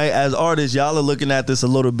artists, right? As artists, y'all are looking at this a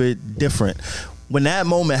little bit different. When that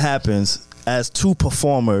moment happens, as 2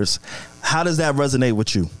 performers, how does that resonate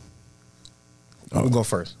with you? We'll go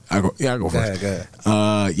first. I go first. Go ahead.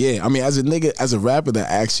 I mean, as a rapper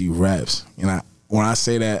that actually raps, when I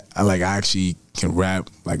say that, I actually can rap,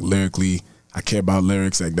 like, lyrically. I care about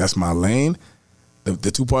lyrics, like that's my lane.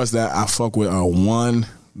 The 2 parts that I fuck with are, one,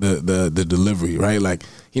 the delivery, right? Like,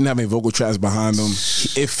 he didn't have any vocal tracks behind him.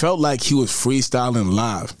 It felt like he was freestyling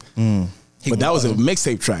live. But that was a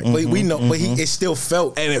mixtape track. But we know, but it still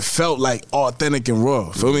felt, and it felt like authentic and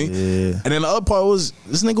raw. Feel me? Yeah. And then the other part was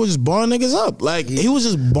this nigga was just barring niggas up. Like he was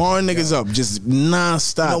just barring niggas up, just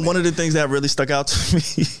nonstop. One of the things that really stuck out to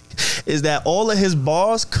me is that all of his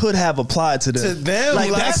bars could have applied to them. To them,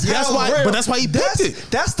 like that's why. But that's why he picked it.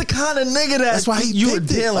 That's the kind of nigga that's why you were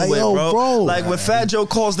dealing with, yo, bro. Like when Fat Joe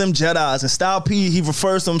calls them Jedis and Style P, he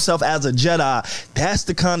refers to himself as a Jedi. That's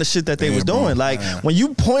the kind of shit that they was doing. Like when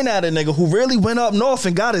you point at a nigga who really went up north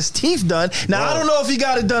and got his teeth done. Now I don't know if he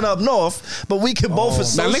got it done up north, but we could both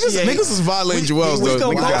associate. Now, niggas was violating Joel's though.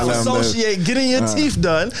 We could both associate getting your teeth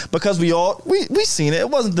done because we seen it. It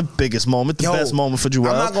wasn't the biggest moment, the best moment for Joel.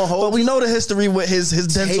 I'm not gonna hold, but we know the history with his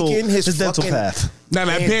dental path. Now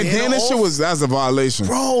that bandana shit that's a violation,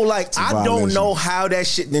 bro. Like I don't know how that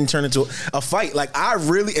shit didn't turn into a fight. Like I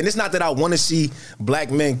really, and it's not that I want to see black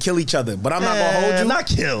men kill each other, but I'm not gonna hold you. Not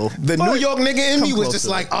kill. The New York nigga in me was just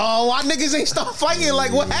like, oh, why niggas ain't start fighting?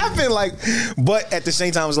 Like what happened? Like, but at the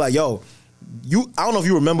same time, it's like, yo, I don't know if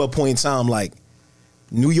you remember a point in time, like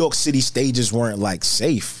New York City stages weren't like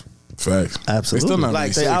safe. Facts. Absolutely. They still not Like,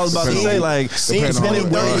 really safe. I was about to say, like, Seeing Depending on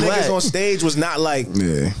 20, 30 what niggas you on stage was not like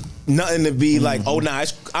Yeah. nothing to be like, oh nah,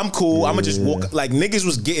 I'm cool. I'ma just walk. Like niggas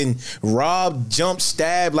was getting robbed, jumped,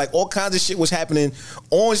 stabbed, like all kinds of shit was happening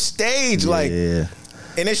on stage. Like, and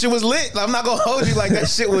that shit was lit. I'm not gonna hold you, like that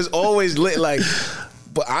shit was always lit. Like,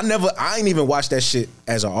 but I ain't even watched that shit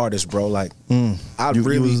as an artist, bro. Like, I you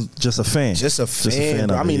really was just a fan. just a fan.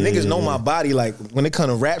 Bro. of I mean, it. niggas know my body. Like when it come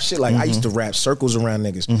to rap shit, like I used to rap circles around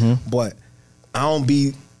niggas, but I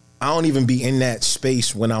don't even be in that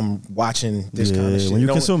space when I'm watching this kind of shit. When you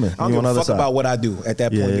consuming, I don't you give on a the fuck other about side. what I do at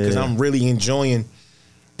that point because I'm really enjoying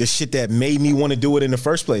the shit that made me want to do it in the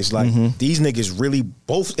first place. Like these niggas really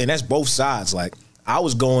both, and that's both sides. Like I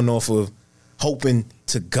was going off of hoping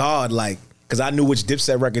to God, like, because I knew which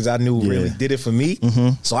Dipset records I knew really did it for me.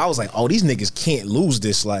 So I was like, oh, these niggas can't lose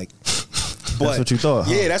this. Like, but, That's what you thought,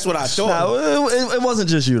 huh? Yeah, that's what I thought. Nah, it wasn't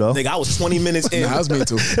just you though. Nigga, I was 20 minutes in. That was me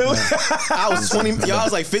too. I was 20. Y'all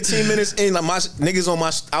was like 15 minutes in. Like my niggas on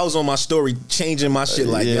my. I was on my story changing my shit.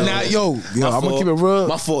 Like yo, Nah, yo, my I'm gonna fault. keep it real.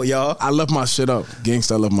 My fault, y'all. I left my shit up.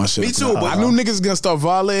 Gangsta, I left my shit Me up. too, but I knew niggas gonna start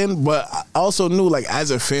violating, but I also knew, like,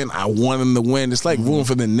 as a fan, I want them to win. It's like rooting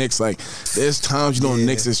for the Knicks. Like, there's times you know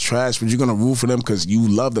Knicks is trash, but you're gonna root for them because you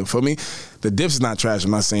love them. For me, the Dips is not trash.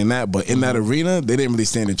 I'm not saying that, but in that arena, they didn't really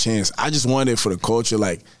stand a chance. I just wanted it for the culture.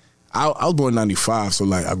 Like, I was born in 95, so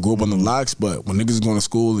like I grew up on the LOX, but when niggas was going to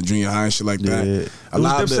school and junior high and shit like that, It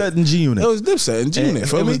was Dipset and G Unit. It was Dipset and G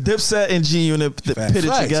Unit. It was Dipset and G Unit pitted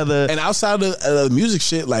Facts. together. And outside of music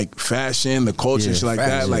shit, like fashion, the culture, and shit like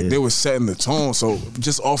facts, that, like they were setting the tone. So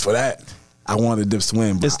just off of that, I wanted Dips to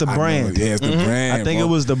win. But It's the I brand. know, yeah, it's the brand. I think bro.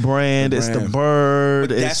 it was the brand. It's the brand. bird.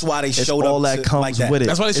 But that's it's, why they it's showed all up that to- comes like that. with it.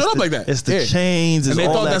 That's why they It's showed up the- like that. It's the Yeah. chains. It's And they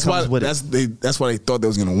all thought that that's comes why with it. that's why they thought they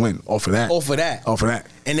was gonna win off of that. Off of that. Off of that.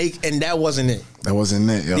 And that wasn't it. That wasn't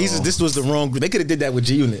it, yo. This was the wrong group. They could have did that with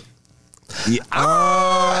G Unit. Yeah.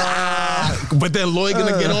 But then Lloyd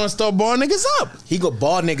gonna get on and start barring niggas up. He could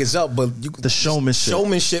bar niggas up, but The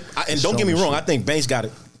showmanship. And don't get me wrong, I think Banks got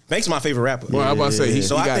it. Banks my favorite rapper. Well, I'm about to say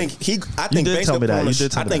So I think did Banks tell could me put that. on You a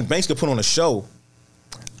did tell I me think that. Banks could put on a show.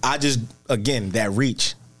 I just again that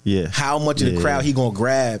reach. Yeah. How much of the crowd he gonna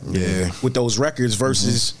grab with those records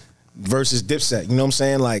versus Dipset. You know what I'm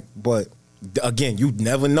saying? Like, but again, you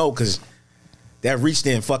never know because that reach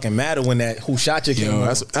didn't fucking matter when that Who Shot You came Yo,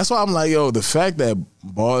 out. that's why I'm like, yo, the fact that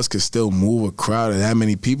bars could still move a crowd of that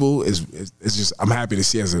many people is just, I'm happy to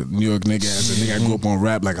see as a New York nigga, as a nigga I grew up on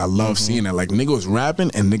rap. Like, I love seeing that. Like, nigga was rapping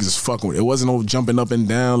and niggas was fucking with it. It wasn't no jumping up and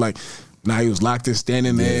down. Like, he was locked in,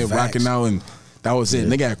 standing there, facts. rocking out, and that was it.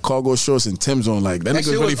 Nigga had cargo shorts and Tim's on. Like, that nigga shit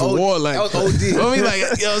was ready was for OD. war. Like, That was OD. You know what I mean? Like,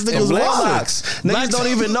 yo, this nigga And was wild. warlocks. Niggas don't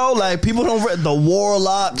even know. Like, people don't read the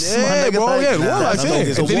warlocks. Yeah, my nigga, bro, like, yeah, nah, warlocks, that's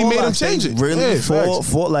yeah. the And then he made warlocks, them change they it. Really Yeah,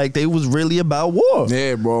 fought, like, they was really about war.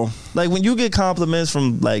 Yeah, bro. Like when you get compliments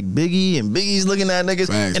from like Biggie and Biggie's looking at niggas,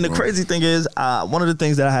 Facts, and the bro. crazy thing is, one of the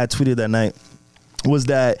things that I had tweeted that night was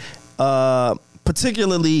that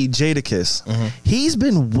particularly Jadakiss, he's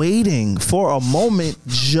been waiting for a moment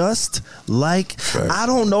just like, I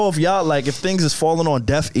don't know if y'all, like, if things is falling on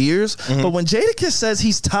deaf ears, but when Jadakiss says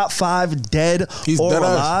he's top 5 dead He's or dead ass.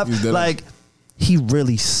 alive, He's dead like, he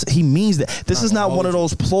means that. This is not one of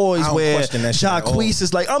those ploys I don't where question that shit at all. Jacquees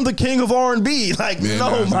is like, I'm the king of R&B. Like, Yeah, no, nah,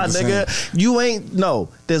 my it's not the nigga. You ain't, no.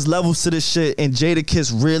 There's levels to this shit, and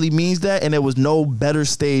Jadakiss really means that, and there was no better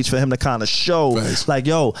stage for him to kind of show, Facts. like,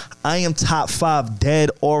 yo, I am top 5 dead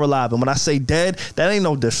or alive. And when I say dead, that ain't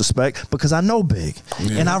no disrespect, because I know Big.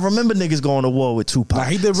 Yeah. And I remember niggas going to war with Tupac. Nah,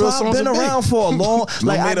 he did real so songs I've been with Big. around for a long, No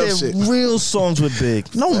like, I made-up did shit. real songs with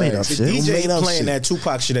Big. No made up The shit. DJ made up playing shit. that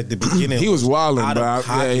Tupac shit at the beginning. He was wilding, out of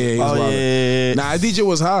bro. pocket. Yeah, he was Oh, wilding. yeah. Nah, DJ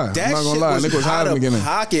was high. That I'm not gonna shit lie. was Nigga was high out in the of beginning.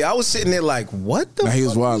 pocket. I was sitting there like, what the Nah, fuck he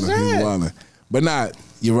was wilding. was He was that? wilding. But nah,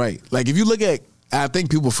 you're right. Like, if you look at, I think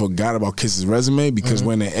people forgot about Kiss's resume because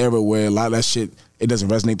we're in an era where a lot of that shit, it doesn't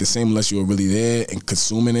resonate the same unless you were really there and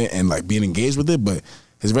consuming it and like being engaged with it. But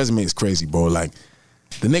his resume is crazy, bro. Like,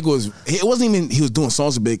 the nigga was, it wasn't even, he was doing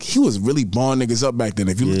songs with Big. He was really barring niggas up back then.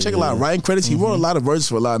 If you check a lot of writing credits, he wrote a lot of verses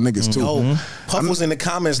for a lot of niggas too. Yo, Puff was in the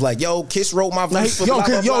comments like, yo, Kiss wrote my Like, verse for yo, blah,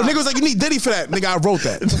 blah, yo, blah. nigga was like, you need Diddy for that. Nigga, I wrote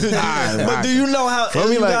that. But do you know how Feel ill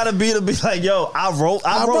me? you Like- gotta be to be like, yo, I wrote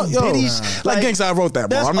yo, Diddy's like Gangsta, I wrote that,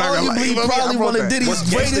 bro. That's I'm not gonna lie. arguably You know what I mean? probably I wrote one of that. Diddy's What's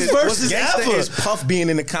greatest gangsta- verses what's gangsta ever. is Puff being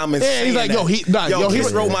in the comments. Yeah, he's saying like, yo, that. he, nah, yo, he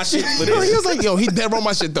Kiss wrote my shit for Yo, he this. was like, yo, he dead wrote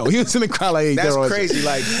my shit though. He was in the crowd like, hey, That's dead wrote my crazy. shit.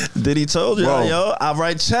 Like, Diddy told you, Bro. yo, I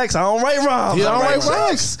write checks. I don't write rhymes. Yeah, I don't write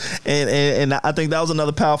checks. And I think that was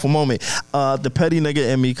another powerful moment. The petty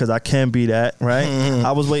nigga in me, because I can be that, right?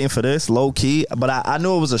 I was waiting for this, low key, but I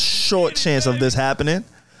knew it was a short chance of this happening.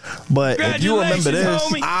 But if you remember this,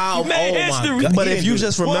 homie. Ow, You made oh my history. God. but if you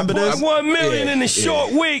just remember this, 1.1 million in a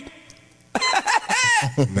short week.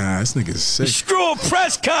 Nah, this nigga's sick. Screw a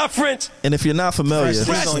press conference. and if you're not familiar,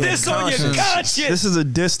 Press on your this on your conscience. conscience. this is a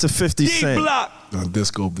diss to 50 D Cent. Block.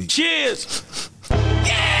 Disco beat. Cheers.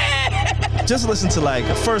 Just listen to like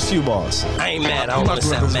the first few bars. I ain't mad. I I'm don't not want to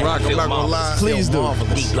gonna sound this mad. rock. I'm not gonna lie. Please do.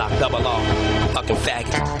 D Block, double R. Fucking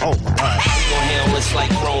faggot. Oh, all right. You gon' handle this like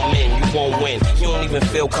grown men. You won't win. You don't even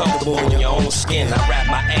feel comfortable in your own skin. I rap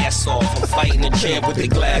my ass off. I'm fighting the champ with the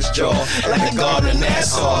glass jaw. Like the guard in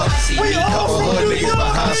Nassau. See me couple hood niggas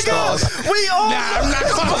behind stars. We all I'm not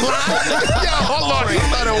gonna lie. Yo, hold on. You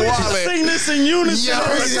started wildin'. sing this in unison. Yo,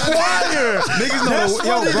 It's choir. Niggas know That's the,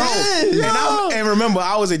 what yo, it bro. is. And remember,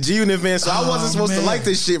 I was a G-Unit fan, so I wasn't supposed to like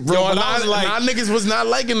this shit, bro. Yo, But and I was like, niggas was not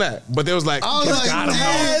liking that. But they was like, I was you like, got him.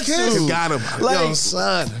 had to. You got him. Like, Yo,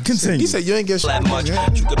 son. continue. He said, you ain't get shit. That much.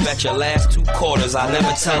 You could bet your last 2 quarters I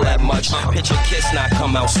never tell that much. Picture Kiss not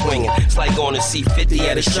come out swinging. It's like going to see 50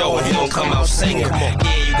 at a show and he don't come out singing.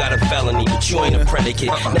 Yeah, you got a felony, but you ain't a predicate.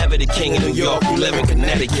 Never the king of New York, you live in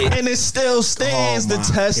Connecticut. And it still stands the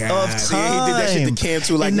test of time. Yeah, he did that shit to Cam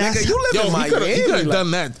too. Like, And that's- nigga, you live in Yo, Miami. he could have Like,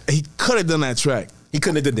 done that. He could have done that track. He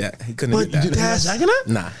couldn't have did that. He couldn't have But did that. that's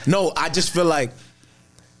Nah. No, I just feel like,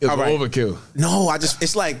 It was All right. overkill. no,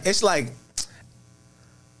 it's like,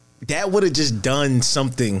 that would have just done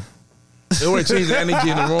something. It would have changed the energy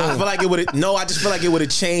in the I feel room. like it would have, no, I just feel like it would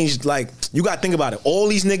have changed, like, you got to think about it. All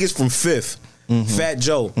these niggas from Fifth, Fat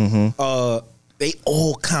Joe, they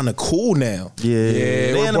all kind of cool now. Yeah,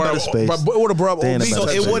 they in a better space. But it would have brought up They in a OB. better So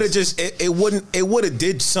space. it would have just it would have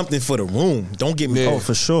did something for the room. Don't get me Yeah. wrong. Oh,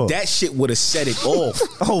 for sure. That shit would have set it off.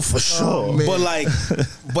 Oh, for sure. man. But like,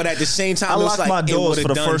 but at the same time, I it was locked like my it doors would've for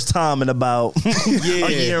the done, first time in about Yeah. a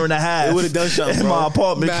year and a half. It would've done something, in bro. my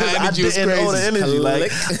apartment Nah, because I energy was didn't know the crazy. energy.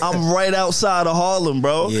 Like Click. I'm right outside of Harlem,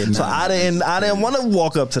 bro. Yeah, So nah. I didn't want to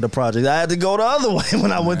walk up to the project. I had to go the other way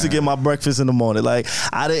when I went to get my breakfast in the morning. Like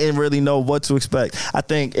I didn't really know what to expect. I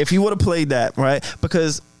think if you would have played that right,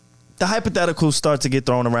 because the hypotheticals start to get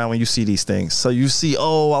thrown around when you see these things. So you see,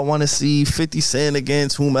 oh, I want to see 50 Cent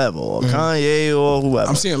against whomever, or Kanye, or whoever.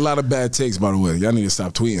 I'm seeing a lot of bad takes, by the way. Y'all need to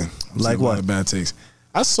stop tweeting. I'm Like seeing a what? lot of bad takes.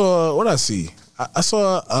 I saw, what I see? I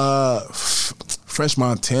saw Fresh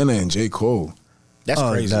Montana and J. Cole. That's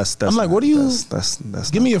crazy. That's I'm like, not- what do you-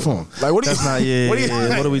 That's Give me your phone. Like, what? That's not yeah. What are you,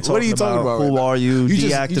 What are we talking What are you talking about? about? Who right are you? You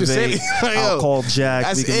just Deactivate. said it. Like, I'll yo, call Jack.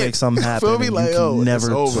 that's We can it. make something happen. Feel me? and Like, you yo, can never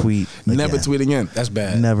it's over. tweet. Never again. tweet again. That's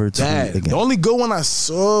bad. Never tweet Bad. again. The only good one I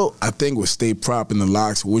saw, I think, was Stay Prop in the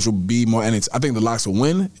LOX, which will be more. And I think the LOX will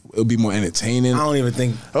win. It'll be more entertaining. I don't even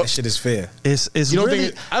think that shit is fair. It's You don't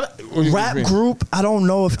really think rap group. I don't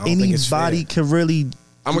know if don't think it's anybody fair. can really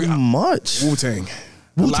do much. Wu Tang.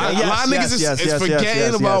 A Wu-Tang, lot, yes, a lot of yes, niggas yes, is yes, forgetting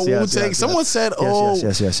yes, about yes, Wu Tang. yes, Someone yes. said, Yes, "Oh,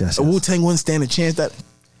 yes. Wu Tang wouldn't stand a chance." That,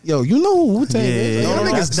 yo, you know who Wu Tang is. Yeah, Like,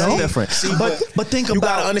 them that's niggas don't. different. See, but think you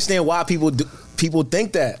gotta about understand why people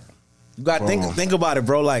think that. You gotta think about it,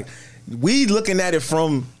 bro. Like we looking at it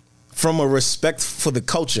from a respect for the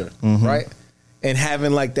culture, right? And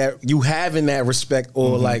having like that, you having that respect,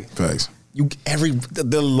 or like Facts.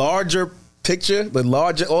 the larger picture, the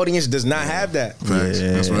larger audience does not have that. Facts.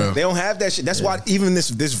 Yeah. That's real. They don't have that shit. That's why even this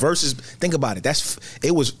versus. Think about it.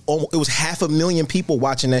 It was 500,000 people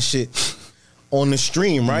watching that shit on the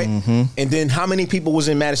stream, right? And then how many people was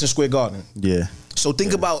in Madison Square Garden? yeah. So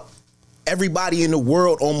think about everybody in the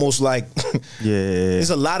world almost like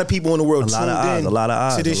there's a lot of people in the world A lot tuned of eyes, in a lot of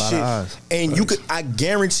eyes, to this a lot shit. of eyes. And I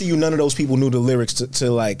guarantee you none of those people knew the lyrics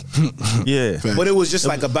to like Yeah. but it was just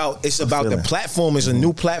like about the feeling. platform is a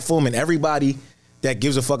new platform, and everybody that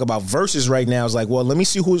gives a fuck about verses right now is like, well, let me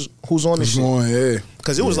see who's on this shit. Yeah.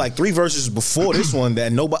 Because it was like 3 verses before this one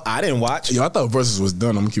that I didn't watch. Yo, I thought Versus was done.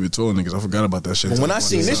 I'm gonna keep it to niggas. I forgot about that shit. But when I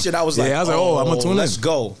seen this shit, I was like, yeah, I was like, oh, I'm gonna tune in. let's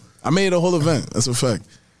go. I made a whole event. That's a fact.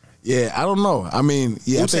 Yeah, I don't know. I mean,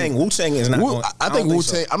 yeah, Wu Tang is not. I think Wu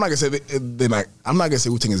Tang. I'm not gonna say they like. I'm not gonna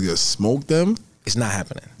say Wu Tang is gonna smoke them. It's not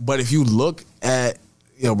happening. But if you look at,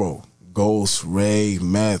 bro, Ghost, Ray,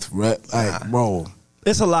 Meth, bro.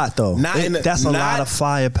 It's a lot though. That's a lot of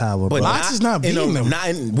firepower, bro. Lox is not beating them.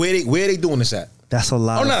 Where they doing this at? That's a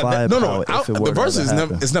lot of firepower. if it were The to verse is ever never.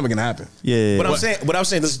 happen. It's never gonna happen. Yeah. What I'm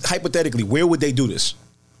saying is hypothetically, where would they do this?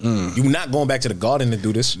 You're not going back to the Garden to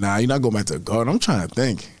do this. Nah, you're not going back to the Garden. I'm trying to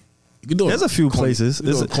think. You can do There's a few places.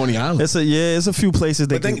 There's a Coney Island. It's a few places.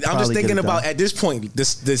 But I'm just thinking about at this point,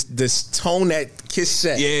 this tone that Kiss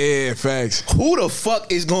set. Yeah, facts. Who the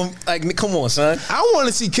fuck is going like? Come on, son. I want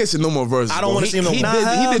to see Kiss in no more verses. I don't want to see him no more.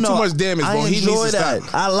 He did too much damage, bro. I He needs enjoy to that.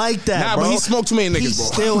 stop. I like that, Nah, bro. but he smoked too many niggas, He bro.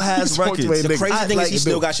 still has smoked too records. many The niggas. crazy thing is he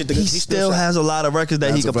still got shit to He still still has a lot of records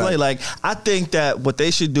that he That's can a play. fact. Like, I think that what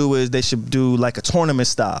they should do is they should do like a tournament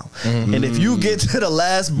style. And if you get to the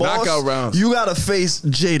last boss, Knockout rounds. you gotta face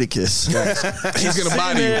Jadakiss. He's gonna Sitting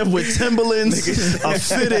body there you. with Timberlands, a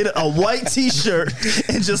fitted, a white t-shirt,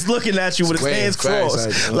 and just looking at you with his Square, hands facts, crossed.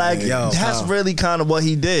 facts. Like, Yo, that's really kind of what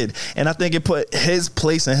he did. And I think it put his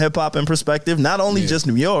place in hip hop in perspective, not only just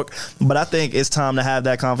New York, but I think it's time to have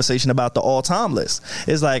that conversation about the all-time list.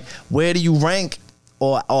 It's like, where do you rank,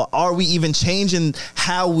 or are we even changing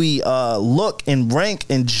how we look and rank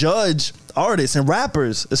and judge artists and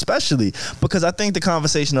rappers, especially? Because I think the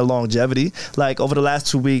conversation of longevity, like over the last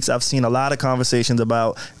 2 weeks, I've seen a lot of conversations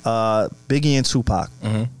about Biggie and Tupac.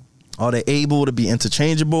 Are they able to be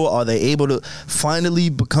interchangeable? Are they able to finally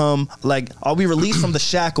become, like, are we released from the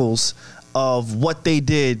shackles of what they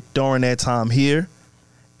did during their time here?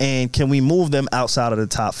 And can we move them outside of the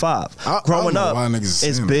top five? Growing up,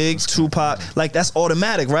 it's Big, Tupac. Like, that's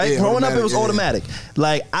automatic, right? Yeah, Growing up, it was automatic.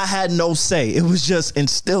 Like, I had no say. It was just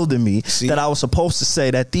instilled in me that I was supposed to say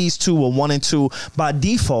that these two were 1 and 2 by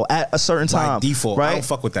default at a certain time. By default, right? I don't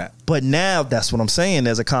fuck with that. But now, that's what I'm saying.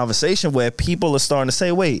 There's a conversation where people are starting to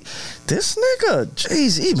say, wait, this nigga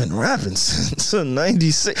Jay-Z been rapping since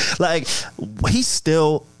 96. Like, he's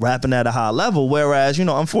still rapping at a high level. Whereas, you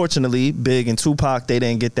know, unfortunately, Big and Tupac, they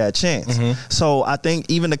didn't get that chance. So I think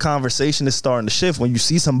even the conversation is starting to shift when you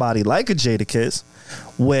see somebody like a Jadakiss,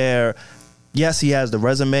 where yes, he has the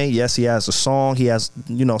resume, yes, he has the song, he has,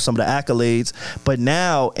 you know, some of the accolades, but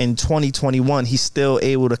now in 2021, he's still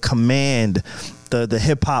able to command the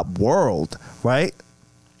hip hop world, right?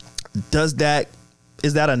 Is that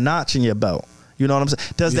a notch in your belt? You know what I'm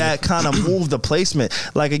saying? Does that kind of move the placement?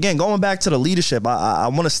 Like, again, going back to the leadership, I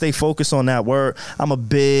want to stay focused on that word. I'm a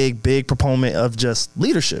big proponent of just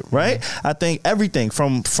leadership, right? I think everything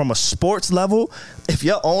from a sports level, if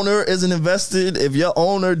your owner isn't invested, if your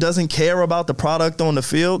owner doesn't care about the product on the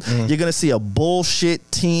field, you're going to see a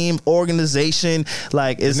bullshit team, organization.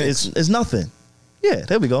 Like, it's nothing. Yeah,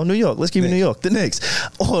 there we go. New York. Let's keep it New York. The Knicks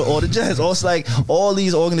or the Jets. Or it's like all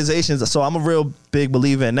these organizations. So I'm a real big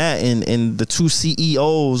believer in that. In the two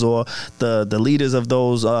CEOs or the leaders of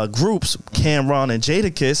those groups, Cameron and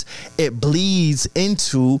Jadakiss, it bleeds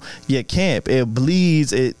into your camp. It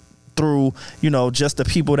bleeds it through, you know, just the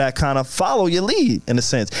people that kind of follow your lead in a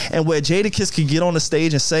sense. And where Jadakiss could get on the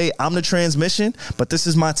stage and say, I'm the transmission, but this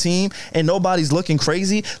is my team, and nobody's looking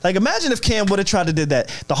crazy. Like, imagine if Cam would have tried to did that.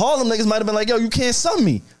 The Harlem niggas might have been like, yo, you can't sub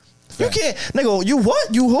me. You can't. Nigga, you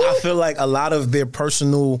what? You who? I feel like a lot of their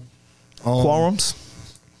personal quorums,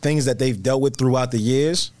 things that they've dealt with throughout the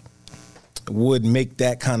years would make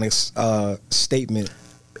that kind of statement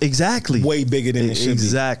exactly way bigger than it should be.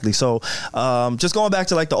 Exactly. So just going back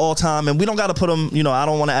to like the all time, and we don't got to put them, you know, I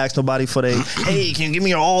don't want to ask nobody for hey, can you give me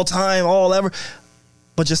your all time, all ever,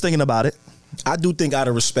 but just thinking about it, I do think out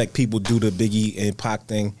of respect people do the Biggie and Pac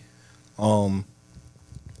thing,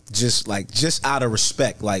 just out of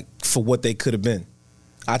respect, like for what they could have been.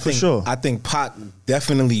 I think Pac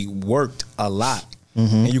definitely worked a lot,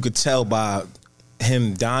 and you could tell by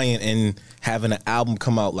him dying and having an album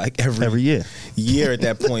come out like every year at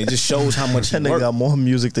that point. It just shows how much he that nigga worked. got more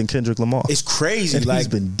music than Kendrick Lamar. It's crazy. And like, he's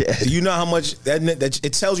been dead. You know how much that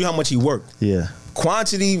it tells you how much he worked. Yeah.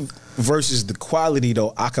 Quantity versus the quality,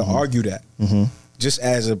 though, I can argue that. Just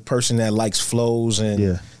as a person that likes flows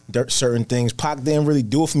and certain things, Pac didn't really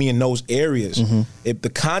do it for me in those areas. If the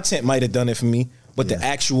content might have done it for me, but the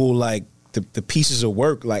actual like the pieces of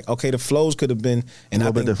work, like, okay, the flows could have been a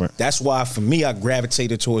little bit different. That's why for me I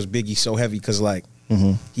gravitated towards Biggie so heavy, because like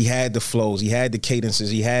he had the flows, he had the cadences,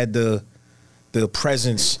 he had the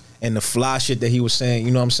presence and the fly shit that he was saying.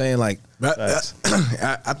 You know what I'm saying? Like,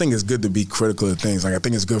 I think it's good to be critical of things. Like, I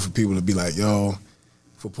think it's good for people to be like, yo,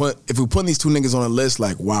 if we're putting these two niggas on a list,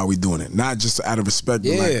 like, why are we doing it? Not just out of respect,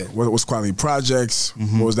 but like, what's quality projects?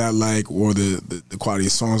 What was that like? Or the quality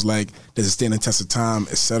of songs like? Does it stand the test of time,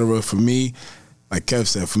 etc.? For me, like Kev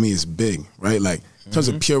said, for me, it's big, right? Like, in terms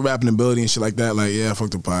of pure rapping ability and shit like that, like, yeah,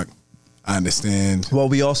 fuck the Pac. I understand. Well,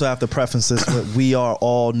 we also have to preface this with we are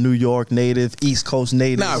all New York native, East Coast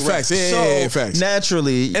native. Nah, facts. So facts.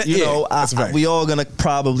 Naturally, you know, we all gonna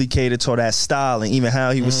probably cater to that style and even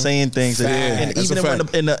how he was saying things. And even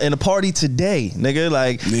in a party today, nigga,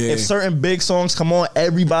 like if certain big songs come on,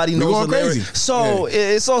 everybody knows the lyrics. So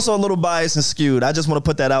it's also a little biased and skewed. I just want to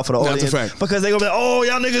put that out for the audience because they gonna be like, oh,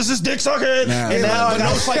 y'all niggas is dick sucking. And now I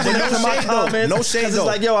gotta fight for my comment. No shade though. It's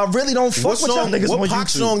like, yo, I really don't fuck with y'all niggas. What Pac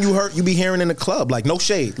song you heard? You be be hearing in the club. Like no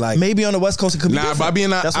shade. Like maybe on the West Coast it could be different. But I be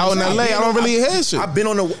out in LA, I don't really hear shit. I've been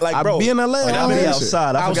on the bro. I be in LA, I don't I hear be shit.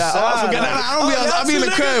 outside. I forgot. I be in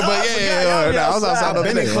the crib, but I was outside. I've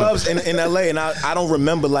been in clubs in LA, and I don't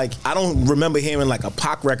remember hearing like a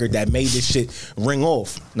Pac record that made this shit ring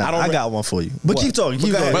off. I got one for you. But keep talking.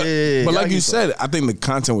 But like you said, I think the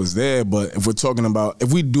content was there. But if we're talking about,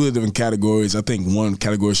 if we do the different categories, I think one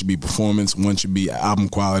category should be performance, one should be album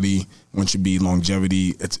quality, one should be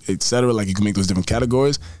longevity, etc. Like you can make those different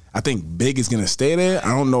categories. I think Big is gonna stay there. I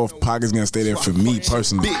don't know if Pac is gonna stay there for me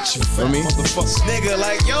personally. Bitch, you feel me? Nigga,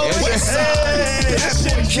 like yo, what's up? That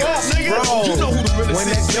shit kills, nigga. Bro, you know who the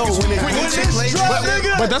realest is.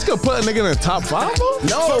 But that's gonna put a nigga in the top 5, bro?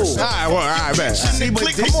 No. All right, man. See, but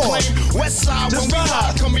come on. West side when we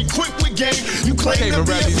ride, coming quick with game. You claim to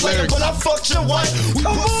be a player, but I fucked your wife. We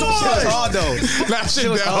Come on. Shit was hard though. That shit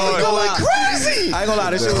was hard. Going crazy. I ain't gonna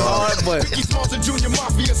lie, this shit was hard, but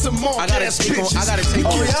I gotta take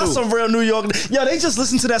on it That's too. some real New York. Yo, they just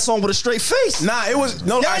listened to that song with a straight face. Nah, it was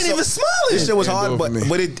no. Y'all ain't even smiling. This shit was They hard, do it but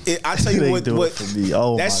for me. it I tell you They what, do it for me.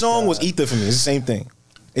 Oh, my that song God. was ether for me. It's the same thing.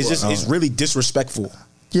 It's just it's really disrespectful.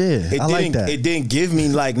 Yeah, I like that. It didn't give me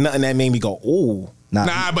like nothing that made me go ooh.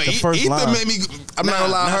 Nah, but the first Ether line. made me. I'm not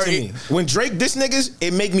gonna lie, not her. to me. When Drake diss niggas,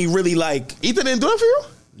 it make me really like Ether didn't do it for you?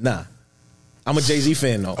 nah. I'm a Jay-Z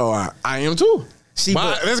fan though. Oh, I am too. See,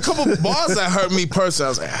 but but- there's a couple bars that hurt me personally. I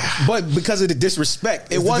was like, ah. But because of the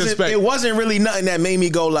disrespect, It's the disrespect. it wasn't really nothing that made me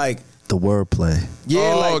go like The wordplay. yeah,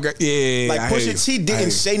 Oh, like okay. Yeah, like I hear Pusha T you. I hear didn't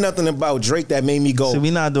you. say nothing about Drake that made me go. See,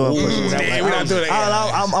 we not doing Ooh, Pusha. yeah, we not doing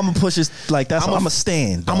that. I'm gonna push it like that's. I'm I'm a- a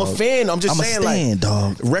stand. I'm a dog. fan. I'm just I'm a saying stand,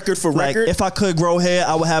 like dog. record for Like record. if I could grow hair,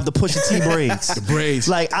 I would have the Pusha T braids. The braids.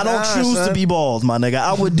 Like I don't Nah, choose son. to be bald, my nigga.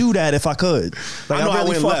 I would do that if I could. Like I know I really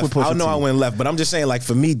went fuck left. with Pusha I know T. I went left, but I'm just saying like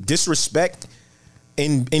for me, disrespect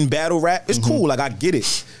in battle rap is cool. Like I get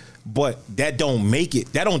it, but that don't make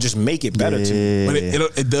it. That don't just make it better to me.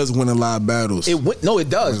 But it does win a lot of battles. It does.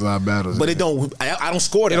 There's a lot of battles, but yeah. it don't. I don't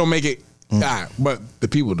score They that. don't make it. Nah, but the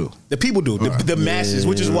people do. The people do. The masses,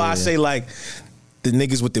 which is why I say like the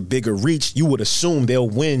niggas with the bigger reach, you would assume they'll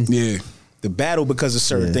win Yeah. the battle because of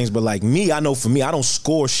certain Yeah. things. But like me, I know for me, I don't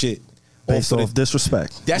score shit Based off off of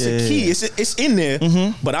disrespect. That's the key. It's in there,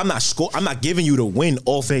 but I'm not giving you the win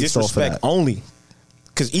off Based off of disrespect that. only.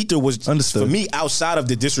 Because Ether was Understood. for me outside of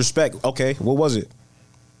the disrespect. Okay, what was it?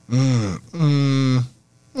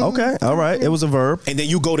 Okay, all right. It was a verb. And then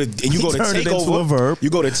you go to turned it into takeover. a verb. You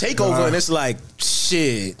go to takeover, and it's like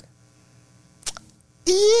shit.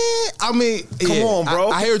 Yeah, I mean, Come yeah, on, bro.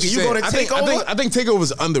 I hear what You you're saying. go to Takeover? I think Takeover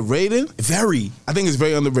is underrated. Very. I think it's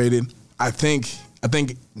very underrated. I think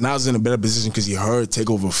Nas in a better position because he heard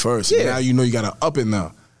Takeover first. Yeah. Now you know you got to up it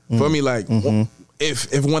now. For me, like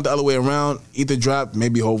if it went the other way around, Ether dropped,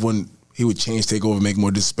 maybe Hov wouldn't. He would change Takeover, make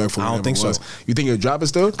more disrespectful. I don't whatever think it so. was. You think he'll drop it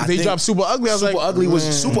still? I think he dropped Super Ugly. I was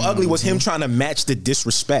Super like, Ugly was him trying to match the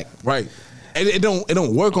disrespect. right. And it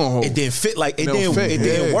don't work on Hov. It didn't fit like it It don't didn't fit, it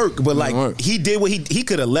didn't yeah. work. But It like didn't work. he did what he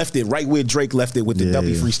could have left it right where Drake left it with the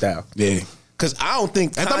W freestyle. Yeah. Cause I don't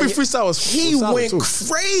think And W freestyle was he solid went too.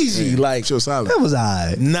 crazy. Yeah. Like She was solid. That was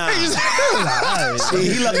alright. nah.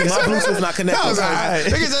 See, he lucky my Bluetooth not connected. That was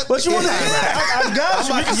alright. What you want to hear? I got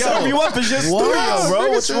you. We can serve you up. It's your studio, bro.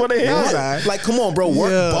 What you want to hear? What? Like, come on, bro.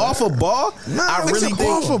 Work bar for bar. I nigga really said think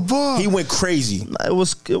bar for bar. he went crazy. It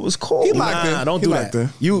was cool. Nah, don't He do liked that. it.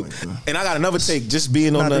 You and I got another take. Just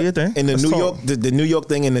being on Nah, do your thing. in the Let's New talk. York, the New York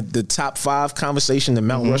thing and the top 5 conversation, the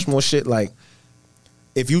Mount Rushmore shit. Like,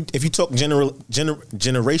 if you talk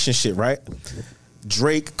generation shit, right?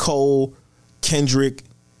 Drake, Cole, Kendrick,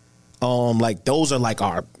 like those are like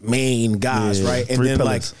our main guys, Yeah, right? And 3 then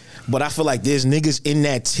pillars. but I feel like there's niggas in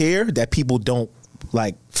that tier that people don't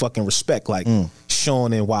like fucking respect, like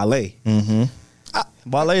Sean and Wale.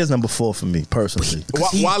 Wale is number 4 for me personally.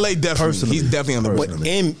 Wale definitely. Personally. He's definitely on the But personally.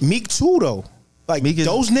 and Meek too though. Like Meek is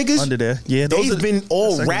those niggas under there. Yeah, those they've are- been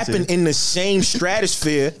all that's rapping tier. in the same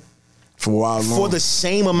stratosphere For a while long. for the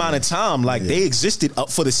same amount of time. Like they existed up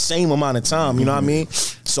for the same amount of time. You know what I mean?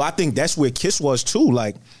 So I think that's where Kiss was too.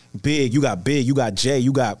 Like Big, you got Jay,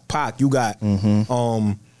 you got Pac, you got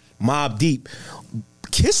Mobb Deep.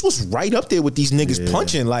 Kiss was right up there with these niggas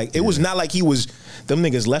punching. Like it was not like he was them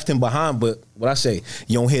niggas left him behind. But what I say,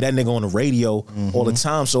 you don't hear that nigga on the radio all the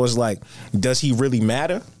time. So it's like, does he really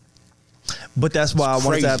matter? But that's why I wanted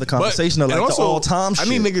crazy. to have the conversation of and like also, the all-time shit. I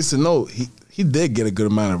need niggas to know he did get a good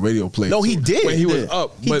amount of radio play. No, he did. When he was did.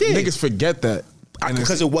 up. He But did. niggas forget that.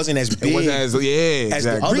 Because it wasn't as big. It wasn't as as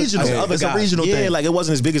the other, regional. as the other It's a guys. regional yeah, thing. like it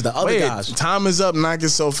wasn't as big as the other guys. Time is up, knock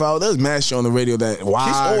yourself out. There's mad shit on the radio that why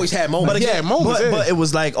He's always had moments. But again, but it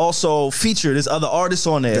was like also featured. There's other artists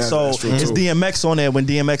on there. That's true, it's too. DMX on there when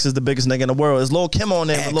DMX is the biggest nigga in the world. There's Lil Kim on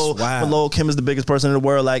there when Lil Kim is the biggest person in the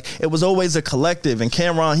world. Like it was always a collective. And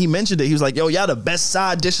Cameron, he mentioned it. He was like, "Yo, y'all the best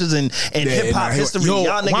side dishes in hip hop history." Yo,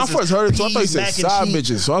 y'all when I niggas first heard it, I thought he peas, said mac and side cheese.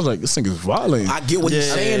 bitches. So I was like, this nigga's violent. I get what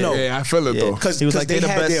he's saying though. Yeah, I feel it though. Because He was like, they they the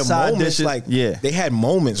had best their side moments. dishes. Like Yeah. they had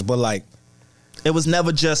moments, but like It was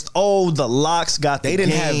never just the LOX got They the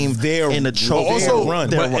didn't game have their in the choke. also run.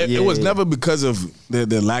 But it was never because of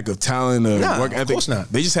the lack of talent or Nah, work of ethic. course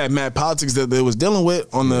not. They just had mad politics that they was dealing with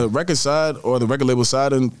on the record side or the record label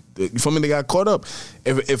side, and for me, they got caught up.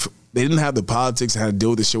 If they didn't have the politics and had to deal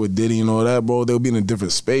with the shit with Diddy and all that, bro, they would be in a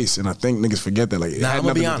different space. And I think niggas forget that. Like, I'm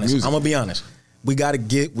gonna be honest. We gotta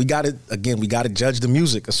judge the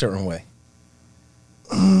music a certain way.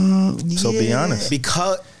 So be honest.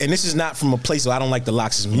 Because, and this is not from a place where I don't like the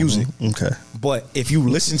LOX's music. Okay. But if you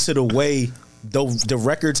listen to the way the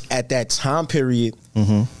records at that time period,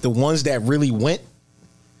 the ones that really went,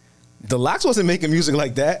 the LOX wasn't making music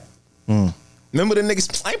like that. Remember the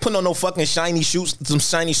niggas? I ain't putting on no fucking shiny suits, some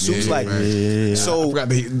shiny suits. So I forgot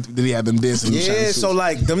did he have them dancing? yeah, so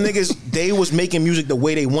like them niggas, they was making music the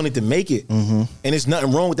way they wanted to make it, and there's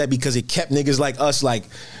nothing wrong with that because it kept niggas like us like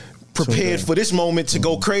prepared for this moment to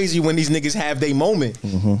go crazy when these niggas have their moment.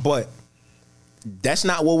 But that's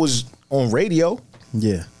not what was on radio.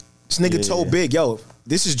 Yeah. This nigga told Big, yo,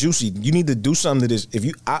 this is juicy. You need to do something to this. If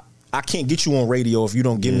you, I can't get you on radio if you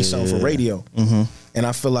don't give me something for radio. And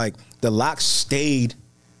I feel like the LOX stayed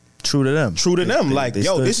true to them. Like, They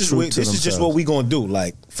yo, stood this is true to just themselves. what we gonna do.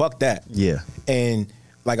 Like, fuck that. Yeah. And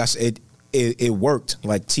like I said, it worked.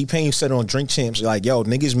 Like T-Pain said on Drink Champs, like, yo,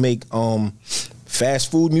 niggas make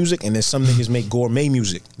fast food music and then some niggas make gourmet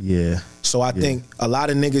music. Yeah. So I think a lot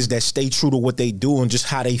of niggas that stay true to what they do and just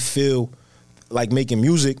how they feel like making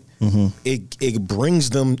music, it brings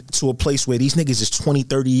them to a place where these niggas is 20,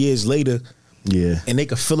 30 years later and they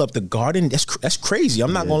could fill up the garden. That's crazy.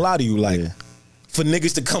 I'm not gonna lie to you. Like, for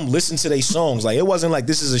niggas to come listen to their songs, like, it wasn't like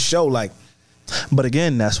this is a show. Like, but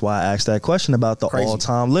again, that's why I asked that question about the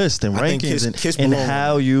all-time list and I think rankings Kiss and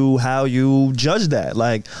belong how you judge that,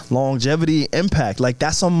 like longevity, impact. Like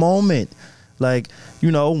that's a moment. Like,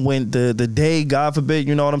 you know, when the day, God forbid,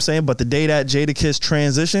 you know what I'm saying, but the day that Jadakiss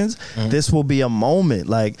transitions, this will be a moment.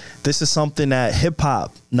 Like, this is something that hip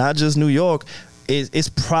hop, not just New York, is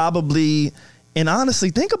probably. And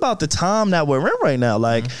honestly, think about the time that we're in right now.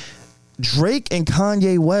 Like, Drake and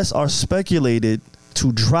Kanye West are speculated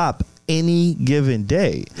to drop any given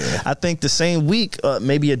day. I think the same week,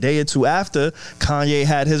 maybe a day or two after, Kanye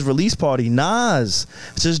had his release party. Nas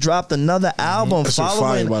just dropped another album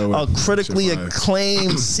following a critically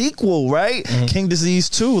acclaimed sequel, right? King Disease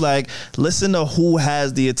 2. Like, listen to who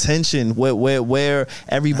has the attention, where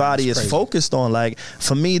everybody is focused on. Like,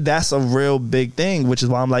 for me, that's a real big thing, which is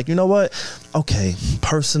why I'm like, you know what? Okay,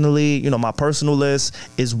 personally, you know, my personal list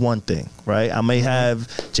is one thing, right? I may have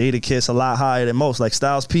Jadakiss a lot higher than most. Like,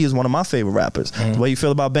 Styles P is one of my favorite rappers. The way you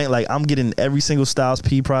feel about Banks, like, I'm getting every single Styles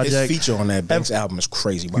P project. his feature on that Banks album is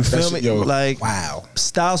crazy, bro. You feel me? Like, wow.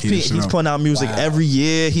 Styles P, he's putting out music every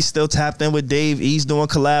year. He's still tapped in with Dave. He's doing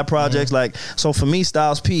collab projects. Like, so for me,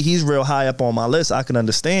 Styles P, he's real high up on my list. I can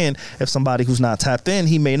understand if somebody who's not tapped in,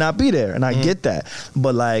 he may not be there, and I get that.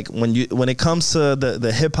 But like, when it comes to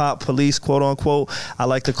the hip hop police, quote unquote, I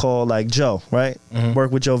like to call like Joe, right?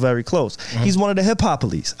 Work with Joe very close. He's one of the hip hop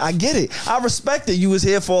police. I get it. I respect it. You was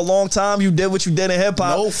here for a long time. You did what you did in hip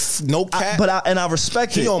hop. No cap. I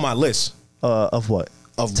respect it. He on my list. Of what?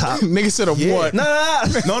 Of top. Nigga said of what? No,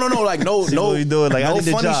 like no. What you doing? Like, no I need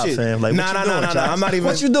the funny job, shit. fam. Like, nah. I'm not even.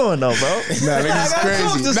 What you doing though, bro? Nah, nigga's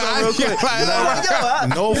crazy.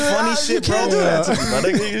 No funny shit, bro. Can't do that to me, my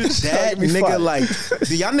nigga. You just That me nigga, fucked. like,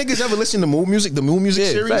 do y'all niggas ever listen to Mood Music? The Mood Music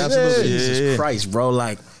series? absolutely. Jesus Christ, bro.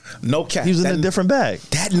 Like, no cap. He was in a different bag.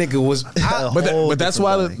 That nigga was. But that's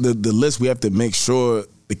why the list, we have to make sure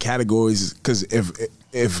the categories, because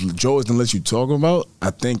if Joe is the list you talking about,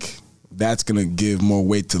 I think that's gonna give more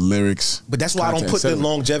weight to lyrics. But that's why I don't content, put the etc.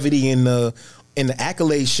 longevity in the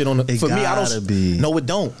accolade shit on the. It For me, I gotta don't. be. No, it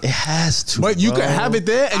don't. It has to. But you bro. can have it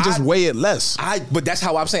there and just weigh it less. But that's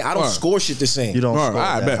how I'm saying. I don't score shit the same. You don't. All score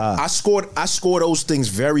right, that bet. high. I score those things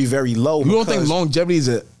very, very low. You don't think because- longevity is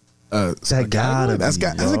a That gotta that's be,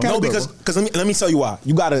 got bro. that's a No, category, because let me tell you why.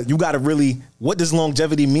 You gotta really. What does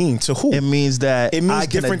longevity mean to who? It means that It means I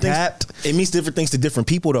can different adapt. things. It means different things to different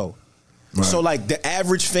people, though. Right. So like the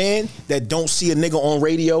average fan that don't see a nigga on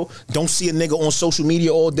radio, don't see a nigga on social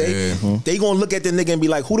media all day, they gonna look at the nigga and be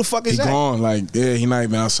like, who the fuck is that? He gone, like, he not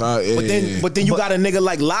even outside. But then you got a nigga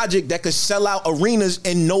like Logic that could sell out arenas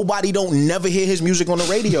and nobody don't never hear his music on the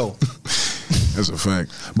radio. That's a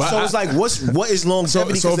fact. But so it's like, what is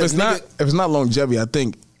longevity? So if it's not longevity, I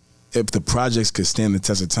think if the projects could stand the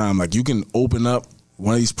test of time, like you can open up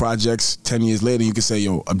one of these projects 10 years later, you can say,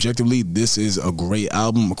 yo, objectively, this is a great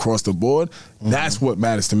album across the board. That's what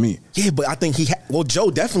matters to me. Yeah, but I think Joe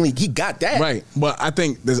definitely, he got that. Right, but I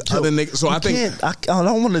think there's other niggas. So I think I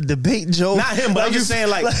don't want to debate Joe. Not him, but I'm just saying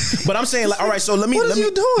like, all right, so let me. What are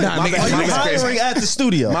you doing? Nah, are you hiring at the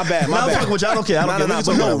studio? My bad. I'm fucking with you. I don't care. I don't care.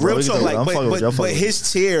 But no, real talk. Like, but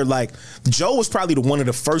his tier, like, Joe was probably one of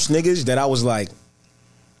the first niggas that I was like,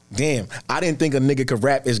 damn, I didn't think a nigga could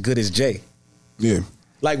rap as good as Jay. Yeah.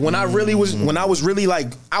 Like when I was really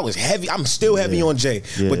like, I was heavy. I'm still heavy on Jay,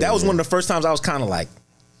 but that was one of the first times I was kind of like,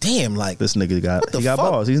 damn, like this nigga got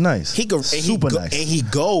balls. He's nice. He go super nice, and he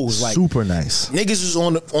goes like super nice. Niggas was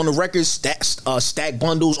on the record stack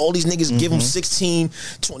bundles. All these niggas give him 16.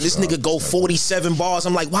 20, this nigga go 47 bars.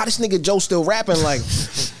 I'm like, why this nigga Joe still rapping? Like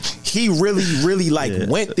he really like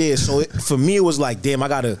went there. So for me, it was like, damn,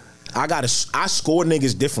 I score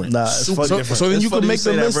niggas different. Nah, super different. So then you can make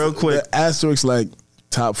the list real quick. The asterisk like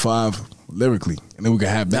top 5 lyrically, and then we can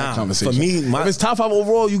have that conversation. For me, if it's top 5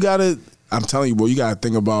 overall, you gotta. I'm telling you, bro, you gotta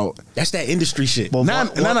think about. That's that industry shit. Well,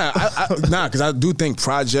 because I do think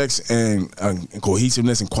projects and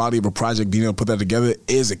cohesiveness and quality of a project, being able to put that together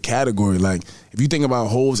is a category. Like if you think about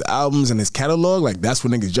Hov's albums and his catalog, like that's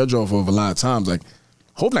what niggas judge off of a lot of times. Like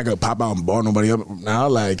Hov not gonna pop out and bar nobody up now.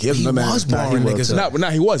 Like he was barring niggas up.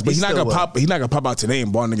 He was, but he's not gonna pop. He's not gonna pop out today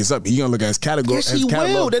and bar niggas up. He gonna look at his category. Yes, he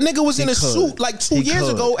will. The nigga was in a suit like 2 years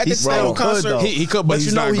ago at the same concert. He could, but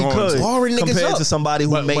he's not going to. Barring niggas compared up. to somebody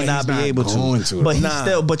who may not be able to. But he's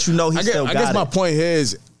still. But you know he still got it. I guess my point here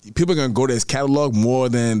is people are gonna go to his catalog more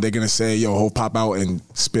than they're gonna say, yo, Hov pop out and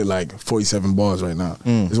spit like 47 bars right now.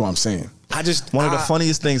 Is what I'm saying. One of the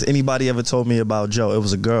funniest things anybody ever told me about Joe, it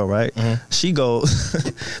was a girl, right? She goes,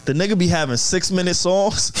 the nigga be having 6-minute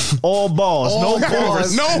songs, all bars, no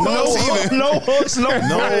hooks, no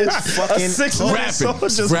fucking 6-minute song,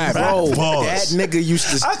 just rapping. Bro, that nigga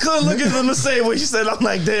used to. I couldn't look at him the same way she said. I'm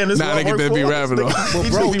like, damn, this nigga did be rapping though.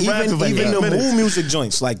 But bro, even the Moon music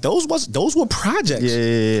joints, like those were projects.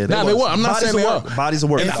 Yeah. They were. I'm not saying they were. Bodies of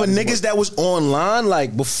work. And for niggas that was online,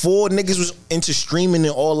 like before niggas was into streaming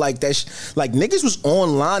and all like that. Like niggas was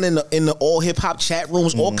online in the all hip hop chat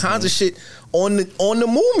rooms, all kinds of shit on the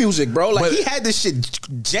Moon music, bro. Like he had this shit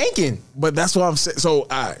janking. But that's what I'm saying. So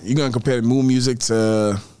you're gonna compare Moon music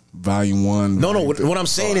to Volume 1? No. What I'm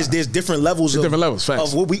saying is there's different levels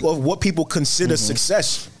facts. of what people consider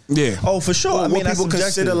success. Yeah. Oh, for sure. I mean, people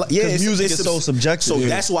consider music is so subjective. So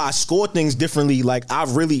that's why I score things differently. Like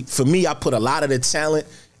for me, I put a lot of the talent.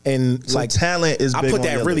 And so like talent is, I big put on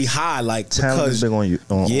that really list. high, like talent because is big on you.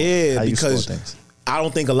 Because I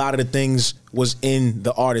don't think a lot of the things was in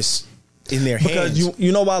the artists in their hands. Because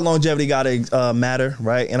you know why longevity got to matter,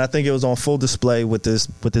 right? And I think it was on full display with this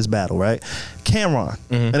battle, right? Cameron,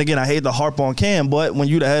 and again, I hate to harp on Cam, but when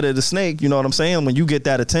you the head of the snake, you know what I'm saying? When you get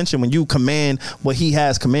that attention, when you command what he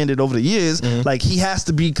has commanded over the years, like he has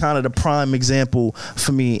to be kind of the prime example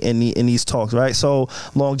for me in these talks, right? So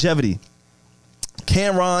longevity.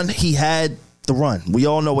 Cameron, he had the run. We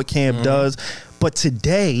all know what Cam does. But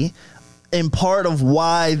today, and part of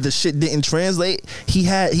why the shit didn't translate,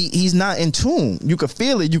 he's not in tune. You could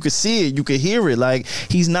feel it, you could see it, you could hear it. Like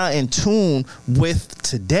he's not in tune with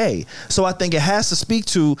today. So I think it has to speak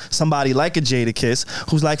to somebody like a Jadakiss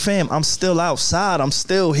who's like, fam, I'm still outside, I'm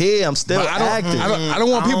still here, I'm still active. I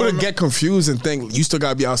don't want people to get confused and think you still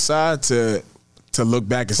gotta be outside to look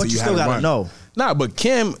back and see you still gotta run. know. Nah, but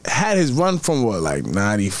Kim had his run from what, like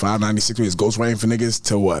 95, 96 with his ghostwriting for niggas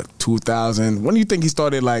to what, 2000? When do you think he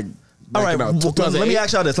started like? All right, let me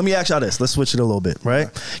ask y'all this. Let's switch it a little bit, right?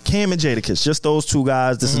 Cam and Jadakiss, just those two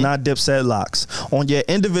guys. This is not Dipset, LOX. On your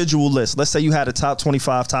individual list, let's say you had a top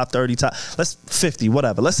 25, top 30, let's 50,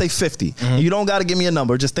 whatever. Let's say 50. You don't got to give me a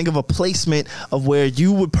number. Just think of a placement of where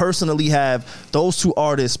you would personally have those two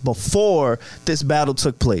artists before this battle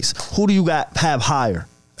took place. Who do you have higher?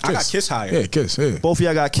 I got Kiss higher. Yeah, Kiss. Yeah. Both of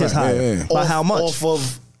y'all got Kiss higher. Yeah. By how much? Off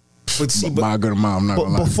of. By a good amount, I'm not gonna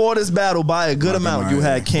lie. Before this battle, by a good amount, you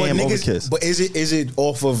had Cam over Kiss. But is it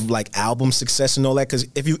off of like album success and all that? Because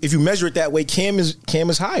if you measure it that way, Cam is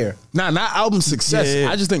higher. Nah, not album success. Yeah.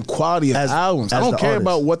 I just think quality of albums. I don't care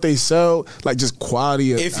about what they sell. Like just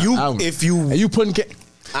quality of albums. If you putting.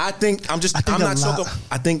 I think I'm think not talking.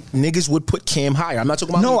 I think niggas would put Cam higher. I'm not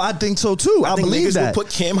talking about. No, I think so too. I think believe niggas that. would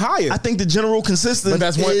put Cam higher. I think the general consensus But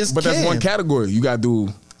is that's one category. You got to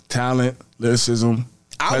do talent, lyricism.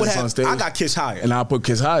 I would presence on have. stage, I got Kiss higher. and I'll put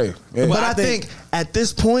Kiss higher. Yeah. But I think at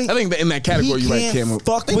this point, I think that in that category, he you right, can't Cam.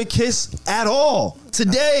 fuck with Kiss at all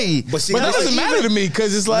today. But see, But that doesn't matter to me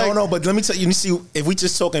because it's like no. But let me tell you. You see, if we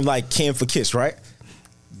just talking like Cam for Kiss, right?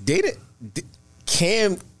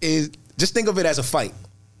 Cam is just think of it as a fight.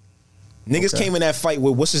 Niggas came in that fight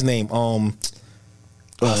with what's his name?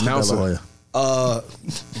 announcer.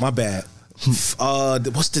 My bad.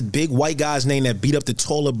 What's the big white guy's name that beat up the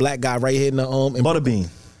taller black guy right here in the in Butterbean.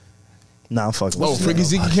 Nah, I'm fucking. Oh, Freaky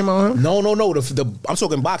Zeke came out. No. The I'm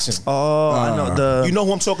talking boxing. Oh, I know the. You know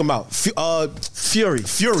who I'm talking about? Fury.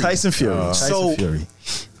 Tyson Fury. Tyson Fury.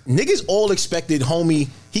 Niggas all expected homie.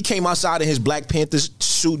 He came outside in his Black Panthers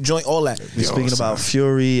suit joint, all that. You're speaking about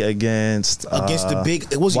Fury against the big.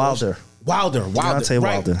 It was Wilder. Wilder. Deontay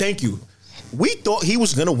Right. Wilder. Thank you. We thought he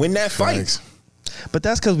was gonna win that fight. Thanks. But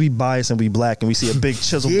that's because we biased and we black and we see a big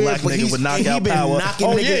chiseled Yeah, black but nigga with he knockout been power. knocking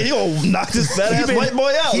Oh niggas- yeah, he gonna knock this fat ass white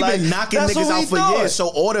boy out. He Like, been knocking that's niggas what we out for thought. years. So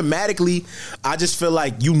automatically, I just feel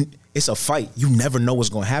like it's a fight. You never know what's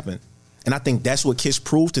gonna happen. And I think that's what Kiss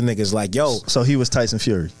proved to niggas like, yo. So he was Tyson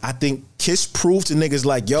Fury. I think Kiss proved to niggas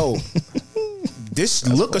like, yo, this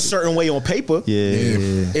look a certain way on paper.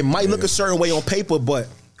 Yeah. It might look a certain way on paper, but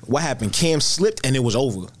what happened? Cam slipped and it was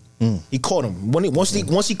over. He caught him. Once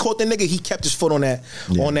he caught the nigga, he kept his foot on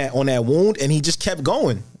that wound and he just kept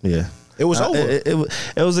going. Yeah. It was over.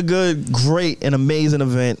 It was a good, great, and amazing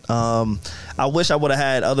event. I wish I would have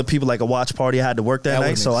had other people like a watch party. I had to work that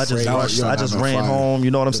night, so I just rushed. I just ran home.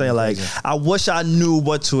 You know what I'm saying? Like, I wish I knew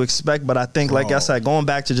what to expect, but I think, like I said, going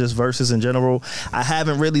back to just verses in general, I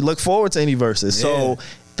haven't really looked forward to any verses. So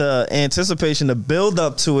the anticipation, the build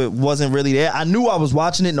up to it wasn't really there. I knew I was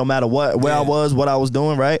watching it no matter what, where I was, what I was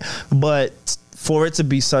doing, right? But for it to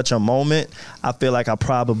be such a moment, I feel like I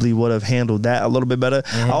probably would have handled that a little bit better.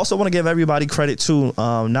 I also want to give everybody credit too,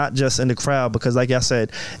 not just in the crowd, because like I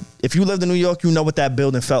said, if you lived in New York, you know what that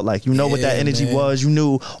building felt like. You know what that energy was. You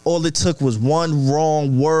knew all it took was one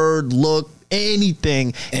wrong word, look,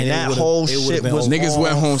 anything, and that whole shit was niggas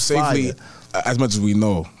went home safely. fire. As much as we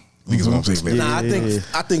know, niggas went home safely. Nah,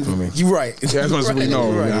 I think you're right. Yeah, as much as we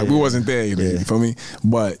know, Right. we wasn't there either. You feel me?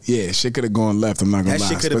 But yeah, shit could have gone left. I'm not gonna That lie.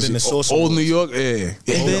 shit could have been the Especially source of old it. New York. Yeah.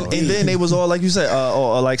 And then they was all, like you said,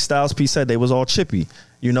 or like Styles P said, they was all chippy.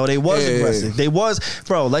 You know, they was aggressive. They was,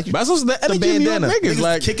 bro, like But that's what's the energy of New York bandana. niggas. Niggas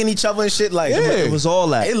Like, kicking each other and shit. Like, It was all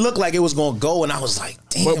that. It looked like it was gonna go, and I was like,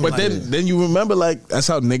 damn. but like, then you remember, like, that's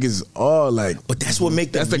how niggas are. Like, but that's what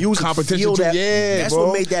make that's the the music competition feel too. that. Yeah, that's bro.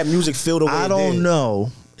 what made that music feel the way I it don't did.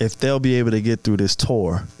 know if they'll be able to get through this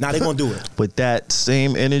tour Nah, they gonna do it. with that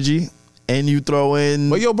same energy, and you throw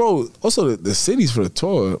in. but yo, bro, also the cities for the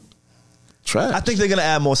tour, trash. I think they're gonna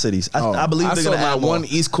add more cities. I believe they're saw gonna add like more. one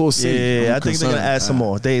East Coast city. Yeah, I'm I think they're gonna concerned. add some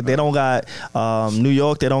more. They don't got New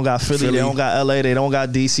York, they don't got Philly, they don't got LA, they don't got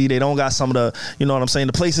DC, they don't got some of the, you know what I'm saying,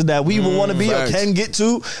 the places that we would want to be facts. or can get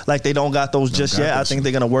to. Like, they don't got those just yet. I think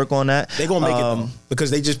they're gonna work on that. They gonna make it though, because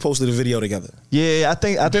they just posted a video together. Yeah, I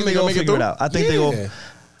think they they're gonna gonna make it figure it through? out. I think they go.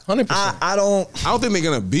 100%. I don't. I don't think they're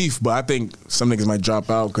gonna beef, but I think some niggas might drop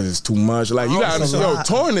out because it's too much. Like, you Oh, gotta it's a understand, yo, lot.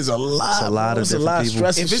 touring is a lot. It's a lot bro. of different people.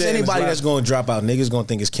 stress and If it's shit, and anybody a that's lot. gonna drop out, niggas gonna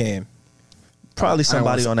think it's Cam. Probably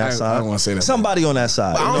somebody wanna- on that I side. don't wanna say that. Somebody on that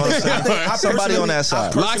side. You know what I'm saying? Somebody on that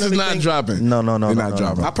side. LOX is not dropping. No, They're not no,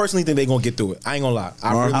 dropping. I personally think they gonna get through it. I ain't gonna lie.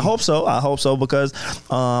 I hope so. I hope so, because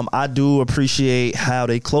I do appreciate how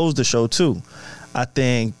they closed the show too. I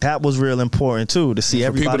think that was real important too, to see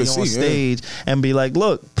For people everybody to on see, stage and be like,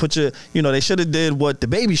 look, put your, you know, they should have did what the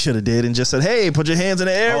baby should have did and just said, hey, put your hands in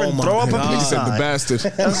the air Oh and my throw up a God. peace Nigga said the sign. bastard.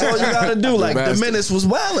 That's all you gotta do. Like, the bastard. menace was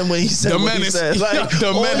wilding when he said The what he menace. said. Like,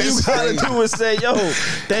 The all menace. you gotta do is say, yo,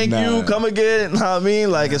 thank Nah. you, come again. Know what I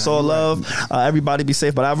mean? Like, it's all love. Everybody be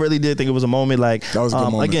safe. But I really did think it was a moment. Like, That was a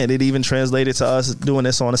good moment. again, it even translated to us doing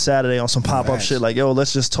this on a Saturday on some pop-up shit. Like, yo,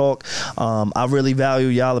 let's just talk. I really value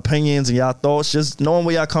y'all opinions and y'all thoughts. Just knowing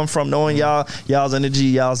where y'all come from, knowing y'all's energy,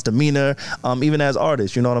 y'all's demeanor, even as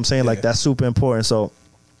artists. You know what I'm saying? Like, that's super important. So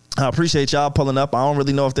I appreciate y'all pulling up. I don't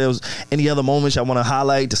really know if there was any other moments y'all want to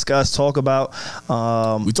highlight, discuss, talk about.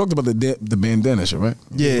 We talked about the bandana shit, right?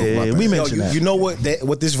 Yeah, we mentioned that. You know what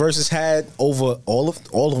this versus had over all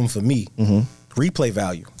of them for me? Replay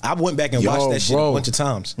value. I went back and watched that shit a bunch of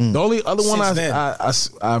times. The only other one Since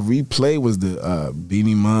I replayed was the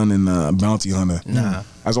Beanie Man and Bounty Hunter. Nah.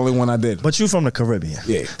 That's the only one I did. But you from the Caribbean.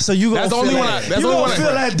 Yeah. So you gonna that's the only one. That's the only one.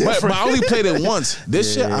 Feel that different. But I only played it once.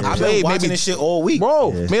 This shit, I I've played been watching maybe this shit all week,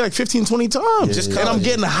 bro. Maybe like 15, 20 times. Just and I'm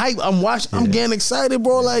getting hype. I'm watching. I'm getting excited,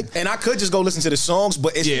 bro. Like, and I could just go listen to the songs,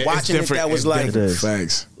 but it's watching it that was like,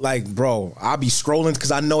 facts. Like, bro, I'll be scrolling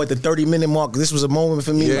because I know at the 30-minute mark, this was a moment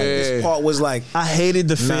for me. Yeah. Like, this part was like, I hated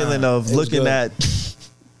the feeling of looking at.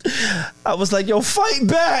 I was like, yo, fight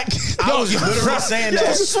back. I was literally saying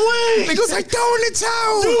that. Swing. Niggas like, throw in the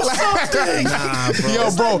towel. Do something. Nah, bro.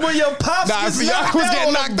 Yo, bro. Like when your pops was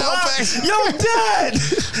getting knocked out. Yo, dad.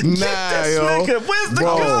 Nah, yo. Where's the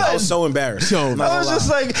Bro, gun? I was so embarrassed. Yo, I was just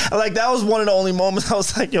like that was one of the only moments I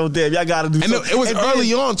was like, yo, damn, y'all gotta do and something. it was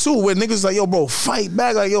early on too, where niggas like, yo, bro, fight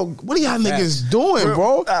back. Like, yo, what are y'all niggas doing,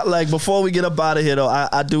 bro? Like, before we get up out of here, though,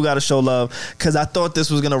 I do gotta show love because I thought this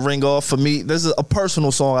was gonna ring off for me. This is a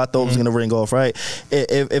personal song I thought was gonna ring off, right?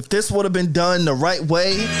 If this would have been done the right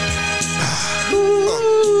way.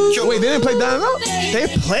 Wait, they didn't play Down Up? They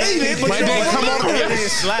played it, but they didn't come on. It didn't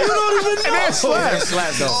slap. You don't even know. It didn't slap. It didn't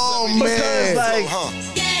slap, though. Oh, Because, man. like,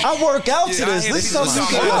 I work out to this. This is something you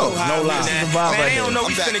can do. No lie. Man, they don't know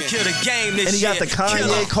we finna kill the game this And he got the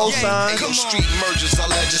Kanye cosign. Ain't no street mergers, I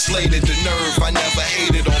legislated the nerve. I never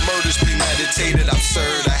hated on murders premeditated.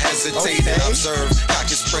 Absurd, I hesitated, observed. Cock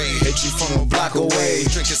is sprayed, hit you from a block away.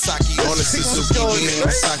 Drinking sake on the Suzuki in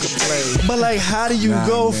a soccer play. But, like, how do you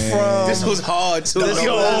go from. This was hard, too. This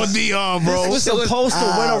was- Dion, bro. This was supposed to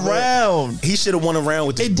win a round. He should have won a round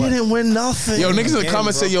with this. It didn't win nothing. Yo, niggas in the Again,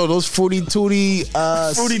 comments bro. say, yo, those Fruity Tooty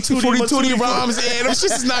rhymes, yeah, them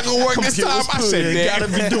shits is not gonna work this time. I said, you damn.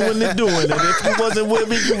 gotta be doing it. If you wasn't with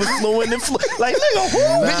me, you was fluent and like, nigga, who?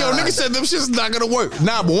 Yo, nigga said them shit's not gonna work.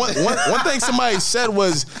 Nah, but one thing somebody said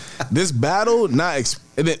was this battle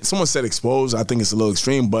someone said exposed. I think it's a little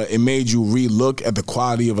extreme, but it made you re-look at the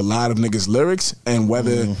quality of a lot of niggas' lyrics and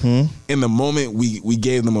whether in the moment we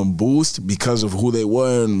gave them a boost because of who they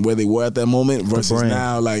were and where they were at that moment versus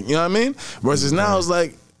now, like, you know what I mean? Versus now it's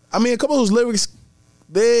like, I mean, a couple of those lyrics,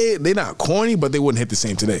 they not corny, but they wouldn't hit the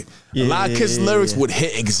same today. A lot of Kids' lyrics would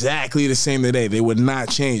hit exactly the same today. They would not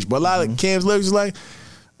change. But a lot of Cam's lyrics is like,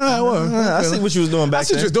 I see what you was doing back then. I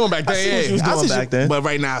see what you was doing back then. I see what you was doing back then. But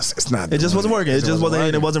right now, it's not. It just wasn't working. It just wasn't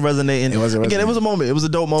hitting. It wasn't resonating. Again, it was a moment. It was a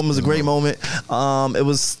dope moment. It was a great moment. It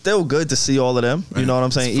was still good to see all of them. You know what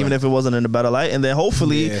I'm saying? Even if it wasn't in a better light. And then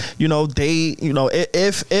hopefully, you know,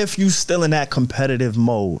 if you still in that competitive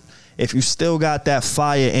mode, if you still got that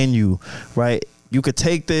fire in you, right? You could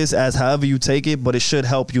take this as however you take it, but it should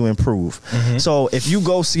help you improve. So if you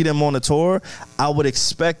go see them on the tour, I would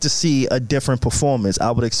expect to see a different performance.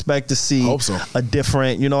 I would expect to see a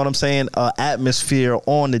different, you know what I'm saying, atmosphere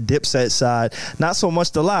on the Dipset side. Not so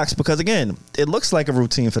much the LOX, because again, it looks like a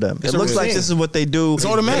routine for them. It looks like this is what they do. It's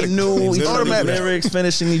automatic. They knew each other's automatic. lyrics,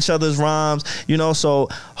 finishing each other's rhymes, you know, so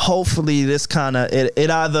hopefully this kind of, it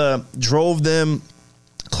either drove them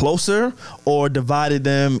closer or divided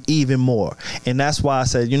them even more. And that's why I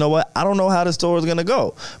said, you know what, I don't know how the story is gonna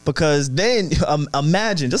go, because then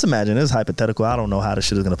imagine, this is hypothetical, I don't know how this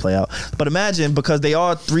shit is gonna play out, but imagine, because they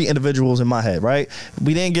are three individuals in my head, right?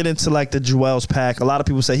 We didn't get into like the Joel's pack. A lot of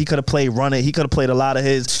people say he could have played Run It, he could have played a lot of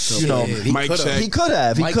his, you know, Mike Check. He could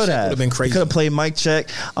have been crazy. He could have played Mike Check.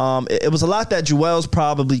 It was a lot that Joel's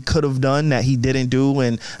probably could have done that he didn't do.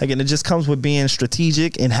 And again, it just comes with being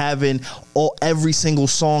strategic and having every single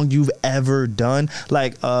song you've ever done.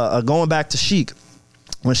 Like going back to Sheik,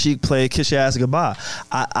 when Sheik played Kiss Your Ass Goodbye,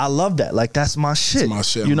 I love that. Like, that's my shit. It's my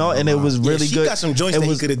shit, you know, and it was really She good. got some joints that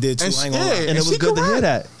he could have did too. I ain't gonna lie. And it was good to hear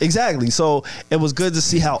that. Exactly. So it was good to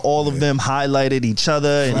see how all of them highlighted each other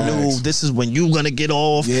and knew this is when you gonna get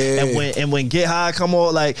off, and when Get High come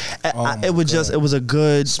on. Like, it was a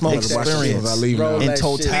good experience in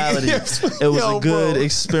totality. It was a good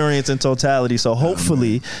experience in totality. So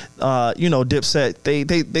hopefully, you know, Dipset,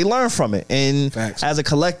 they learn from it, and as a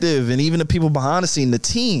collective, and even the people behind the scene,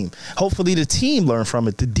 the team, hopefully the team learn from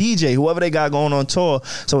it, the DJ, whoever they got going on tour.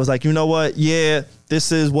 So it's like, you know what,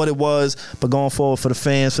 this is what it was, but going forward, for the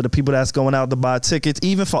fans, for the people that's going out to buy tickets,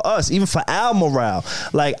 even for us, even for our morale,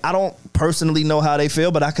 like, I don't personally know how they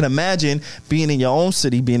feel, but I can imagine being in your own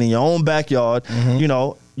city, being in your own backyard, you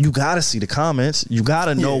know, you gotta see the comments. You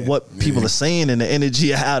gotta know what people are saying and the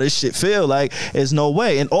energy of how this shit feel. Like, there's no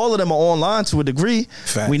way. And all of them are online to a degree.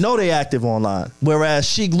 We know they active online. Whereas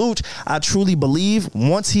Sheik Luch, I truly believe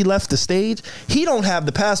once he left the stage, he don't have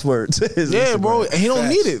the password to his Instagram. Bro, and he don't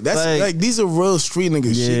need it. That's like these are real street street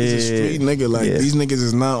nigga. Sheik is a street nigga. Like these niggas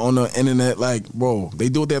is not on the internet. Like, bro, they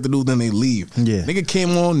do what they have to do, then they leave. Yeah. Nigga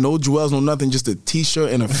came on, no jewels, no nothing, just a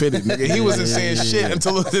t-shirt and a fitted. Nigga, he wasn't saying shit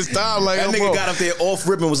until this time. Like, that nigga bro, got up there off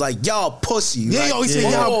rip and was like, y'all pussy. yeah, like, yo, he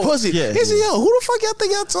said, y'all pussy. Yeah. He said, yo, who the fuck y'all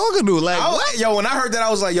think y'all talking to? Like, what? Yo, when I heard that, I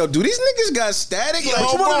was like, yo, do these niggas got static? Like,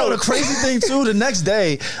 But you want to know the crazy thing too? The next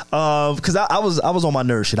day, because I was on my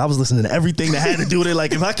nerd shit. I was listening to everything that had to do with it.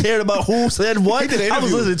 Like if I cared about who said what, I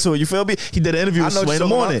was listening to it. You feel me? He did an interview with Sway in the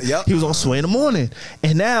morning. Yep. He was on Sway in the morning,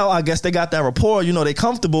 and now I guess they got that rapport. You know, they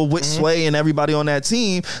comfortable with Sway and everybody on that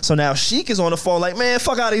team. So now Sheik is on the phone like, man,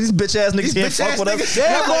 fuck out of these bitch ass niggas. Can't fuck with us.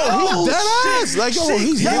 Yeah, bro, he's dead ass. Like, yo,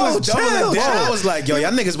 he's chill. I was like, yo,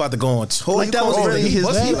 y'all niggas about to go on tour. Like that was really his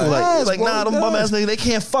people. Like nah, them bum ass niggas, they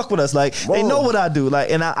can't fuck with us. Like they know what I do.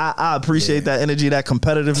 Like, and I appreciate that energy, that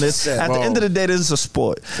competitiveness. At the end of the day, this is a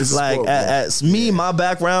sport. Like as me, my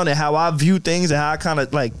background and how I view things and how I kind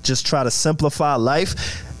of like just try to simplify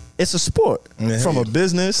life. It's a sport from a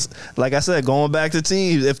business. Like I said, going back to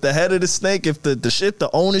teams, if the head of the snake, if the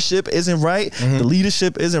ownership isn't right, the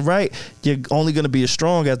leadership isn't right, you're only going to be as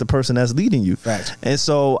strong as the person that's leading you. Facts. And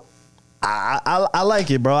so I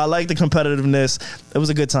like it, bro. I like the competitiveness. It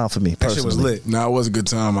was a good time for me personally. That shit was lit. Nah, it was a good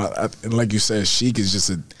time. And like you said, Sheik is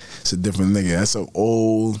just it's a different nigga. That's an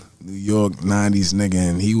old New York 90s nigga,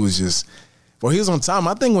 and he was just, well, he was on time.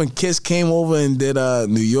 I think when Kiss came over and did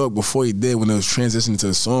New York before he did, when it was transitioning to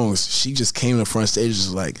the songs, she just came to the front stage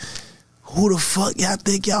just like, who the fuck y'all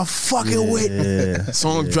think y'all fucking with?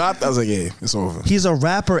 Song dropped, I was like, yeah, it's over. He's a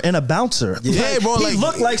rapper and a bouncer. Yeah, bro. He like,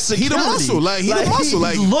 looked like security. He the muscle. Like, he the muscle.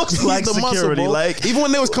 Like, he looks like the security. Muscle, like, even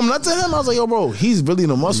when they was coming up to him, I was like, yo, bro, he's really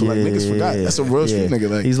the muscle. Like, niggas forgot. That's a real street nigga.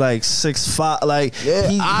 Like, he's like 6'5". Like,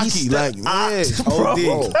 Aki.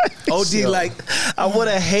 OD, like, I would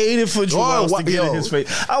have hated for Joel to get in his face.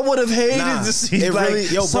 I would have hated to see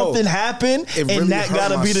something happen, and that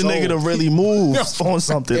gotta be the nigga to really move on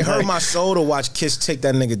something. It hurt my soul to watch Kiss take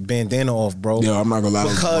that nigga bandana off, bro. Yo, I'm not gonna lie.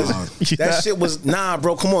 Because that shit was,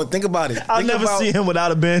 bro, come on, think about it. I'll never see him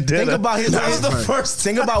without a bandana. Think about his, that was the first.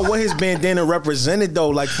 Think about what his bandana represented though,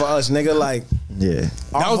 like for us, nigga, like. Yeah.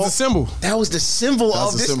 That was the symbol. That was the symbol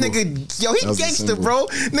of this nigga. Yo, he gangster, bro.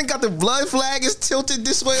 Nigga got the blood flag is tilted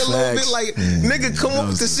this way a little bit. Like, nigga, come on.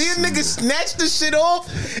 To see a nigga snatch the shit off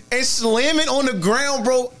and slam it on the ground,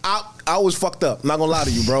 bro, I was fucked up. I'm not gonna lie to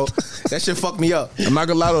you, bro. That shit fucked me up. I'm not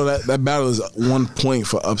gonna lie though, that battle is 1 point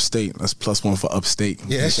for upstate. That's +1 for upstate.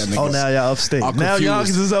 Yeah. Oh, now y'all upstate. Now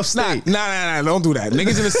Yonkers is upstate. Nah, don't do that.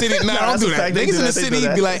 Niggas in the city, don't do that. Niggas in the city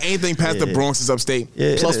be like, anything past the Bronx is upstate.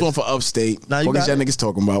 +1 for upstate. What is y'all niggas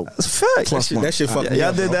talking about? That's a fact. +1. That shit fucked me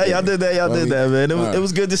up. Y'all did that, man. It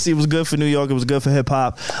was good to see. It was good for New York. It was good for hip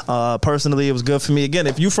hop. Personally, it was good for me. Again,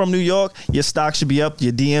 if you from New York, your stock should be up,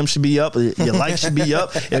 your DM should be up, your like should be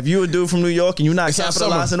up. If you a dude from New York and you're not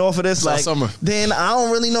capitalizing off of this, like, then I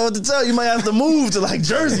don't really know what to tell you. You might have to move to like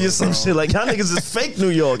Jersey or some shit. Like, y'all niggas is fake New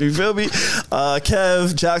York. You feel me?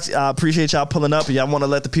 Kev, Jocks, I appreciate y'all pulling up. Y'all want to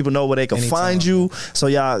let the people know where they can find you, so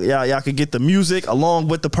y'all can get the music along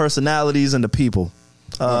with the personalities and the people.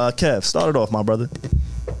 Kev, start it off, my brother.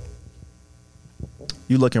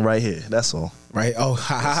 You looking right here. That's all. Right? Oh,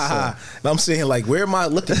 I'm sitting here like, where am I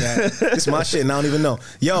looking at? It's my shit and I don't even know.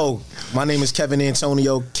 Yo, my name is Kevin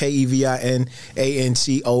Antonio,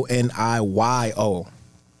 KevinAntonio.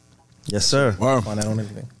 Yes, sir. Wow. Find that on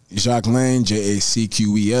everything. Jacques Lane,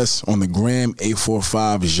 JACQES on the gram,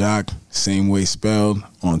 845 Jacques, same way spelled.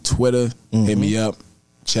 On Twitter, hit me up,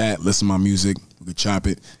 chat, listen to my music, we could chop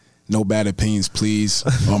it. No bad opinions, please.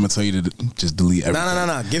 I'm gonna tell you to just delete everything.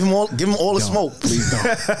 Nah. Give him all the smoke. Please don't.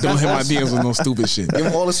 Don't hit my DMs with no stupid shit. Give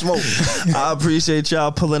him all the smoke. I appreciate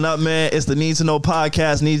y'all pulling up, man. It's the Need to Know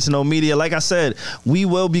podcast, Need to Know Media. Like I said, we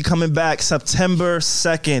will be coming back September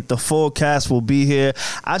 2nd. The full cast will be here.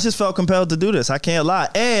 I just felt compelled to do this. I can't lie.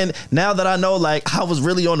 And now that I know, like, I was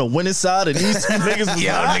really on the winning side and these two niggas was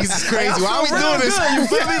niggas is crazy. Why are we doing this? You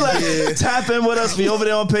feel me? Like, tap in with us. We over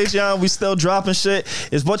there on Patreon. We still dropping shit.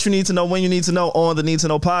 It's what you need to know when you need to know on the Need to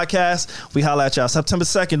Know podcast. We holla at y'all September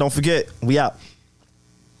 2nd. Don't forget, we out.